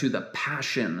compared to the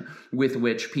passion with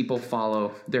which people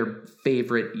follow their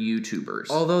favorite YouTubers.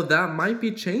 Although that might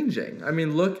be changing. I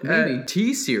mean, look at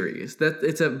T-Series.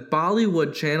 It's a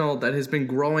Bollywood channel that has been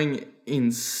growing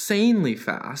insanely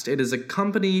fast. It is a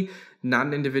company, not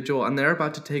an individual, and they're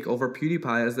about to take over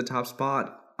PewDiePie as the top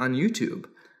spot on YouTube.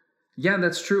 Yeah,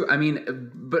 that's true. I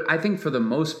mean, but I think for the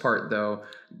most part, though,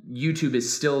 YouTube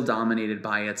is still dominated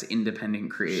by its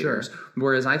independent creators. Sure.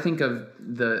 Whereas I think of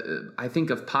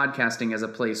podcasting as a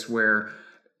place where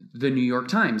the New York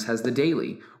Times has The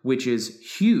Daily, which is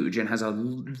huge and has a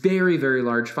very, very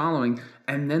large following.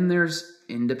 And then there's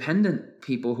independent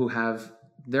people who have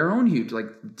their own huge, like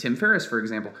Tim Ferriss, for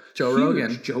example. Joe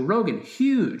Rogan,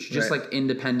 huge. Just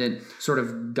independent sort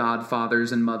of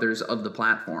godfathers and mothers of the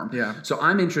platform. Yeah. So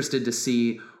I'm interested to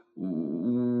see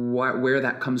where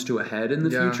that comes to a head in the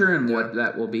future and what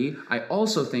that will be. I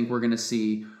also think we're going to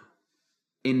see,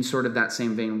 in sort of that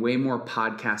same vein, way more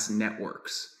podcast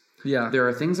networks. Yeah. There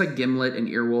are things like Gimlet and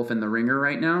Earwolf and The Ringer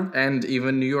right now. And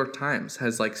even New York Times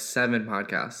has 7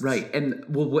 podcasts. Right. And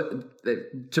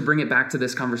to bring it back to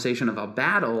this conversation of a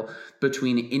battle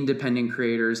between independent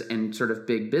creators and sort of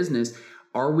big business,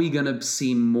 are we going to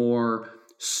see more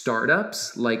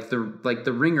startups like the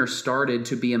Ringer started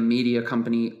to be a media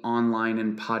company online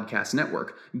and podcast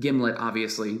network? Gimlet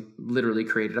obviously literally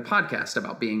created a podcast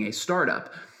about being a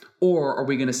startup. Or are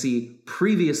we going to see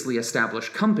previously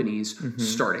established companies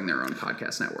starting their own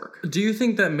podcast network? Do you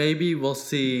think that maybe we'll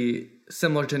see,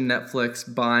 similar to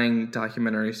Netflix buying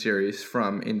documentary series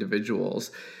from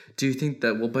individuals, do you think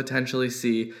that we'll potentially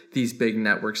see these big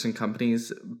networks and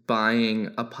companies buying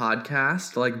a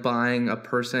podcast, buying a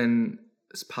person's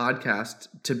podcast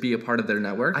to be a part of their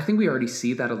network? I think we already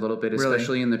see that a little bit,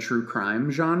 especially in the true crime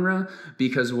genre,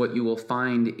 because what you will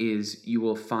find is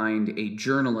a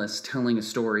journalist telling a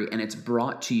story and it's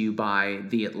brought to you by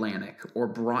The Atlantic or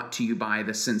brought to you by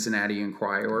the Cincinnati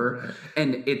Enquirer. Right.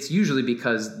 And it's usually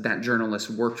because that journalist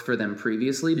worked for them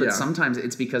previously, but sometimes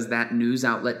it's because that news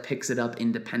outlet picks it up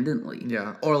independently.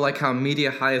 Yeah. Or how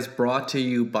Media High is brought to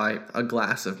you by a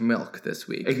glass of milk this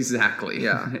week. Exactly.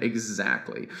 Yeah.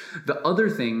 Exactly. The other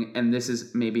thing, and this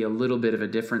is maybe a little bit of a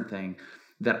different thing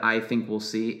that I think we'll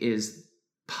see, is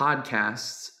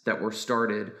podcasts that were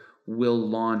started will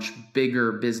launch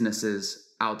bigger businesses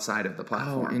outside of the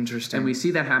platform. Oh, interesting. And we see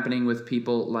that happening with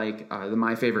people like the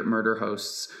My Favorite Murder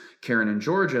hosts, Karen in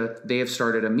Georgia, they have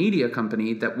started a media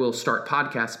company that will start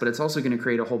podcasts, but it's also going to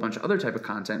create a whole bunch of other type of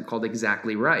content called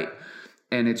Exactly Right.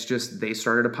 And it's just, they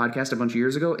started a podcast a bunch of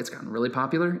years ago. It's gotten really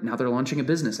popular. Now they're launching a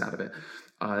business out of it.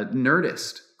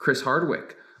 Nerdist, Chris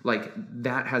Hardwick, like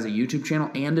that has a YouTube channel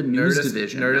and a news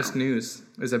division. Nerdist News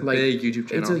is a big YouTube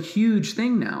channel. It's a huge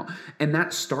thing now. And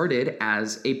that started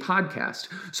as a podcast.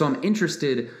 So I'm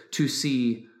interested to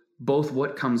see both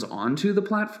what comes onto the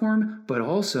platform, but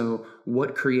also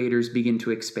what creators begin to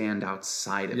expand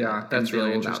outside of it. Yeah, that's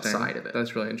really interesting. Outside of it.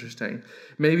 That's really interesting.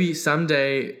 Maybe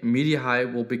someday Media High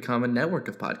will become a network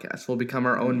of podcasts. We'll become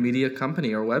our own media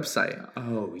company or website.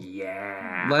 Oh,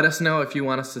 yeah. Let us know if you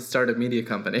want us to start a media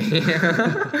company.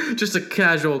 Just a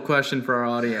casual question for our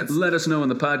audience. Let us know in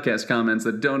the podcast comments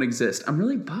that don't exist. I'm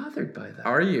really bothered by that.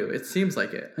 Are you? It seems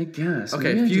like it. I guess.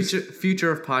 Okay,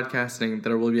 future of podcasting,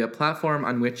 there will be a platform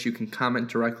on which you can comment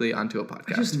directly onto a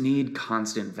podcast. I just need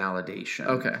constant validation.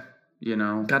 Okay. You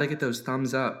know? Gotta get those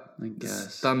thumbs up. I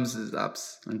guess. Thumbs is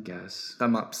ups. I guess.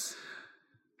 Thumb ups.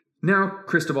 Now,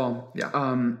 Cristobal.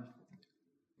 Yeah.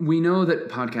 We know that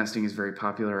podcasting is very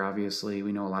popular, obviously.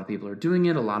 We know a lot of people are doing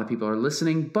it. A lot of people are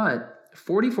listening. But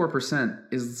 44%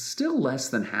 is still less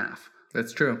than half.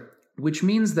 That's true. Which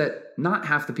means that not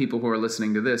half the people who are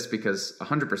listening to this, because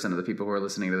 100% of the people who are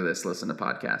listening to this listen to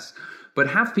podcasts, but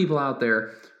half people out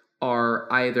there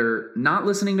are either not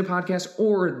listening to podcasts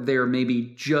or they're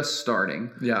maybe just starting.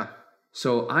 Yeah.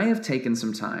 So I have taken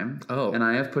some time and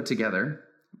I have put together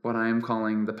what I am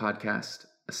calling the podcast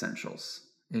essentials.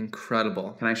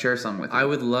 Incredible. Can I share some with you? I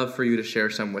would love for you to share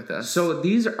some with us. So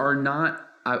these are not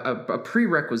a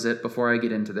prerequisite before I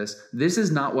get into this. This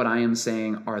is not what I am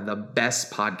saying are the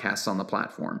best podcasts on the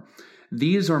platform.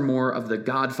 These are more of the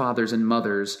godfathers and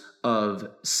mothers of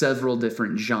several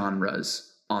different genres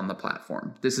on the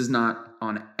platform. This is not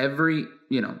on every,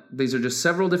 these are just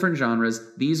several different genres.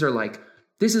 These are like,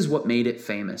 this is what made it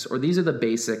famous, or these are the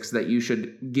basics that you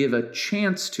should give a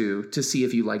chance to see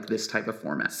if you like this type of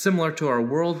format. Similar to our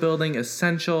world building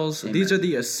essentials. Amen. These are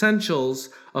the essentials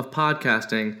of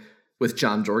podcasting with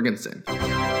John Jorgensen.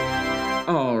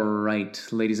 All right,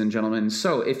 ladies and gentlemen.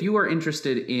 So if you are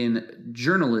interested in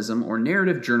journalism or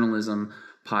narrative journalism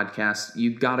podcasts,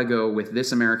 you got to go with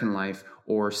This American Life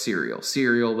or Serial.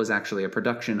 Serial was actually a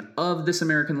production of This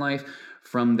American Life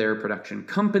from their production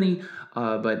company,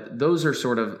 but those are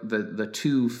sort of the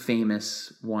two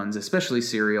famous ones, especially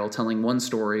Serial, telling one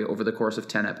story over the course of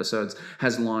 10 episodes,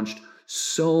 has launched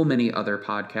so many other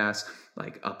podcasts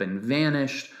like Up and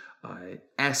Vanished,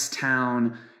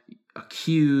 S-Town,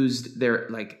 Accused. There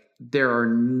are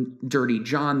Dirty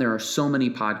John. There are so many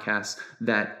podcasts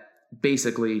that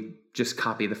basically just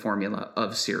copy the formula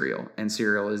of Serial, and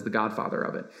Serial is the godfather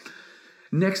of it.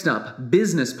 Next up,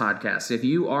 business podcasts. If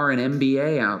you are an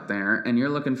MBA out there and you're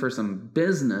looking for some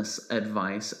business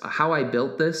advice, How I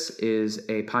Built This is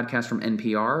a podcast from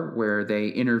NPR where they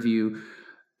interview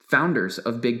founders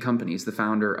of big companies,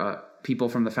 people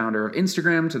from the founder of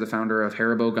Instagram to the founder of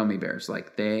Haribo gummy bears.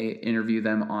 Like, they interview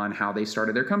them on how they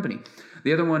started their company.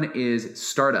 The other one is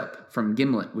Startup from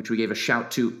Gimlet, which we gave a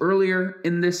shout to earlier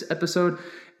in this episode.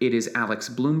 It is Alex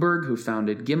Blumberg who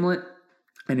founded Gimlet,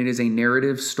 and it is a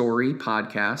narrative story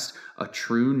podcast, a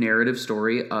true narrative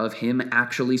story of him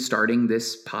actually starting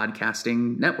this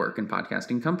podcasting network and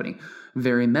podcasting company.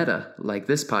 Very meta, like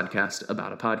this podcast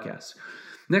about a podcast.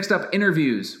 Next up,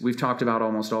 interviews. We've talked about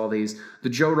almost all these. The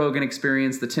Joe Rogan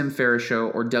Experience, The Tim Ferriss Show,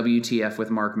 or WTF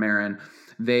with Mark Maron.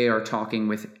 They are talking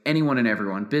with anyone and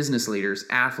everyone, business leaders,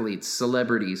 athletes,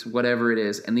 celebrities, whatever it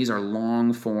is. And these are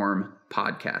long-form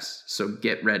podcasts. So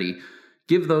get ready.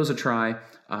 Give those a try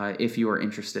if you are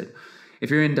interested. If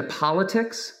you're into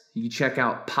politics, you check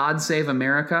out Pod Save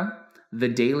America, The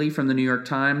Daily from the New York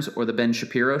Times, or The Ben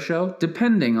Shapiro Show,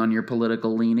 depending on your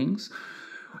political leanings.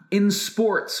 In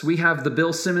sports, we have the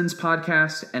Bill Simmons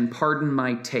podcast and Pardon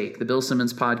My Take. The Bill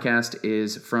Simmons podcast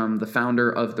is from the founder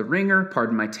of The Ringer,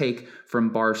 Pardon My Take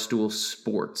from Barstool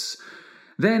Sports.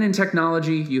 Then in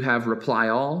technology, you have Reply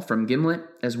All from Gimlet,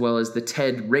 as well as the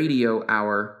TED Radio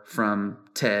Hour from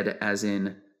TED, as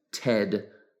in TED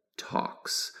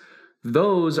Talks.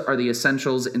 Those are the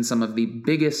essentials in some of the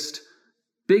biggest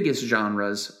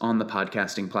genres on the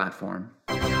podcasting platform.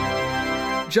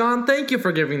 John, thank you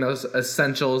for giving those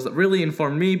essentials that really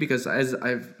informed me, because as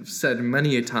I've said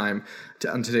many a time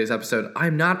on today's episode,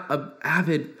 I'm not an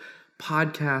avid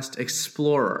Podcast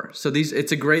Explorer. So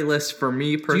it's a great list for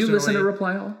me personally. Do you listen to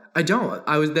Reply All? I don't.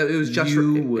 It was just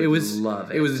love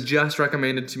it. It was just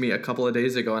recommended to me a couple of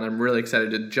days ago, and I'm really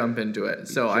excited to jump into it.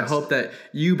 So I hope that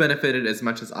you benefited as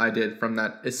much as I did from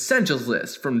that essentials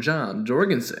list from John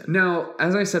Jorgensen. Now,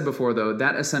 as I said before, though,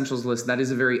 that essentials list, that is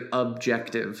a very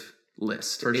objective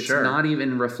list. It's not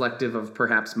even reflective of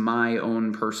perhaps my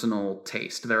own personal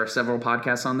taste. There are several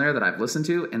podcasts on there that I've listened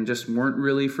to and just weren't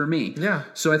really for me. Yeah.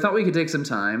 So I thought we could take some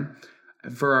time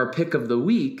for our pick of the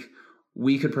week.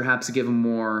 We could perhaps give a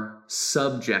more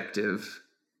subjective,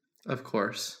 of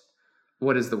course,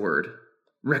 what is the word?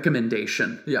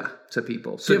 Recommendation. Yeah. To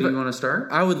people. So do you want to start?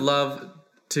 I would love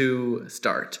to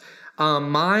start.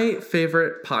 My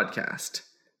favorite podcast.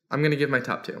 I'm going to give my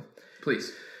top 2.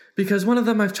 Please. Because one of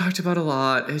them I've talked about a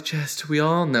lot. We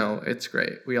all know it's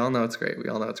great. We all know it's great.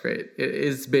 It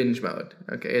is Binge Mode.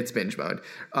 Okay, it's Binge Mode.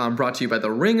 Brought to you by The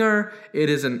Ringer. It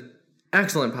is an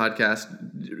excellent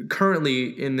podcast. Currently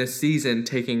in this season,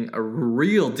 taking a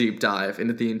real deep dive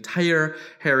into the entire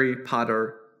Harry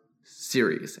Potter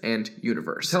series and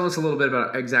universe. Tell us a little bit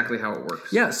about exactly how it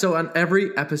works. Yeah, so on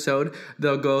every episode,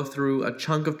 they'll go through a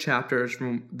chunk of chapters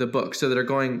from the book. So they're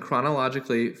going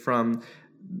chronologically from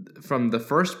the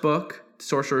first book,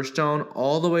 Sorcerer's Stone,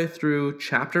 all the way through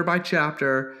chapter by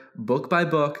chapter, book by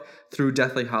book, through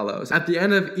Deathly Hallows. At the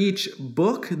end of each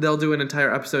book, they'll do an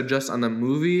entire episode just on the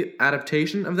movie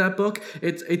adaptation of that book.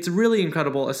 It's really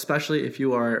incredible, especially if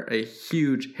you are a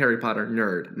huge Harry Potter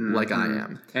nerd like I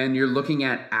am. And you're looking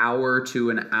at hour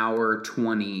to an hour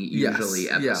 20 usually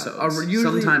episodes. Yeah.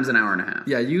 Sometimes an hour and a half.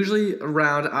 Yeah, usually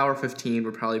around hour 15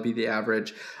 would probably be the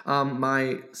average.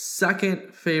 My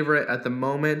second favorite at the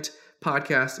moment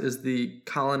podcast is the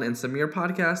Colin and Samir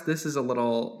podcast. This is a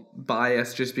little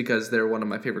biased just because they're one of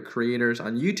my favorite creators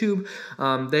on YouTube.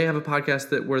 They have a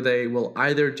podcast where they will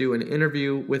either do an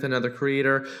interview with another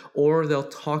creator or they'll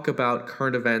talk about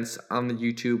current events on the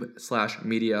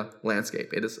YouTube/media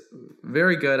landscape. It is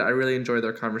very good. I really enjoy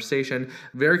their conversation.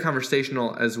 Very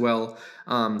conversational as well.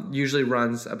 Usually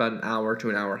runs about an hour to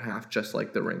an hour and a half, just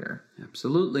like The Ringer.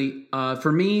 Absolutely.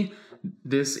 For me,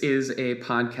 this is a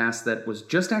podcast that was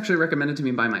just actually recommended to me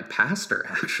by my pastor,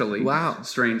 actually. Wow.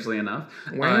 Strangely enough.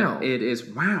 Wow. It is,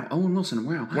 Owen Wilson,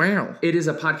 wow. Wow. It is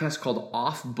a podcast called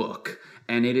Off Book,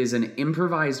 and it is an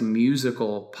improvised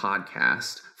musical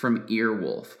podcast from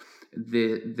Earwolf.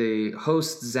 The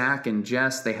hosts, Zach and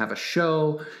Jess, they have a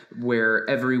show where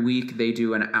every week they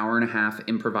do an hour and a half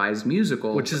improvised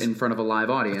musical in front of a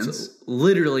live audience.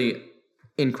 Literally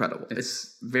incredible.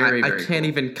 It's very, very I can't cool.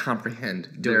 even comprehend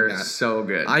doing that. They're so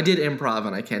good. I did improv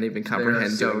and I can't even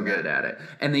comprehend doing good at it.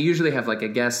 And they usually have like a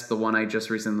guest. The one I just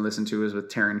recently listened to was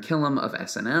with Taran Killam of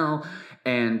SNL.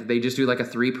 And they just do like a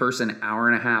 3-person hour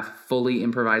and a half fully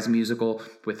improvised musical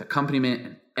with accompaniment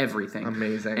and everything.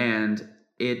 Amazing. And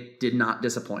it did not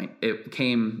disappoint. It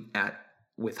came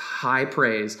with high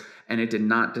praise, and it did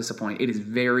not disappoint. It is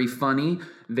very funny.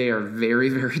 They are very,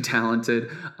 very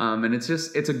talented, and it's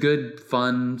a good,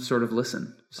 fun sort of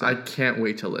listen. So I can't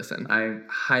wait to listen. I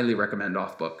highly recommend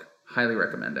Off Book. Highly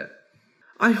recommend it.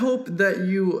 I hope that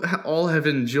you all have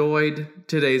enjoyed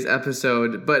today's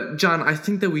episode, but John, I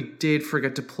think that we did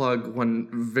forget to plug one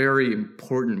very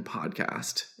important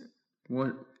podcast.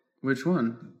 What? Which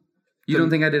one? You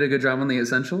don't think I did a good job on the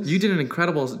essentials? You did an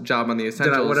incredible job on the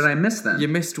essentials. What did I miss then? You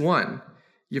missed one.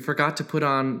 You forgot to put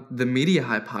on the Media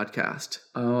High podcast.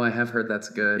 Oh, I have heard that's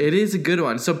good. It is a good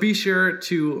one. So be sure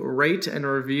to rate and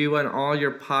review on all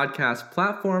your podcast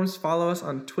platforms. Follow us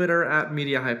on Twitter at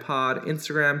Media High Pod,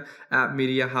 Instagram at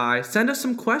Media High. Send us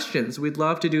some questions. We'd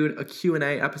love to do a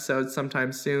Q&A episode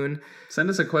sometime soon. Send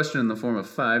us a question in the form of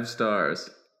 5 stars.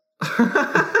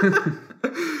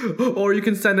 Or you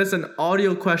can send us an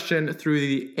audio question through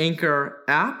the Anchor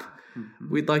app.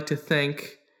 Mm-hmm. We'd like to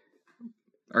thank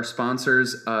our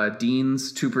sponsors,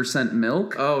 Dean's 2%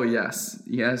 Milk. Oh, yes.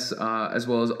 Yes, as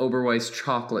well as Oberweis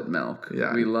Chocolate Milk.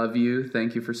 Yeah. We love you.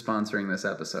 Thank you for sponsoring this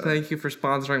episode. Thank you for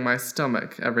sponsoring my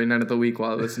stomach every night of the week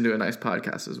while I listen to a nice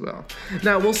podcast as well.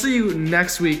 Now, we'll see you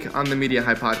next week on the Media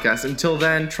High Podcast. Until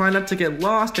then, try not to get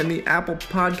lost in the Apple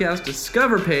Podcast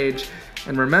Discover page.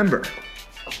 And remember,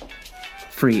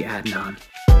 free Adnan.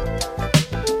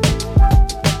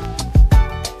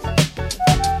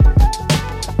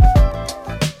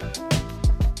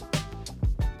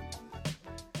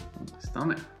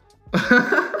 Stomach.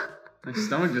 My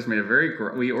stomach just made a very...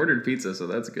 We ordered pizza, so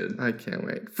that's good. I can't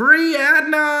wait. Free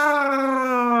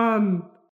Adnan!